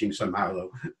language teaching somehow,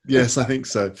 though. Yes, I think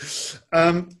so.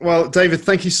 Well, David,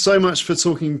 thank you so much for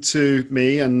talking to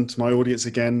me and my audience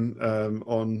again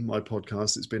on my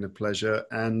podcast. It's been a pleasure.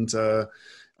 And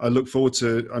I look forward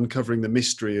to uncovering the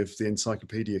mystery of the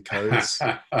encyclopedia codes.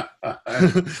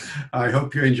 I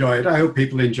hope you enjoy it. I hope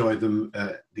people enjoy them,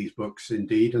 these books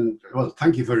indeed. And well,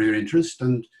 thank you for your interest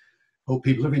and hope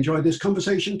people have enjoyed this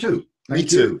conversation too. Me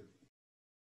too.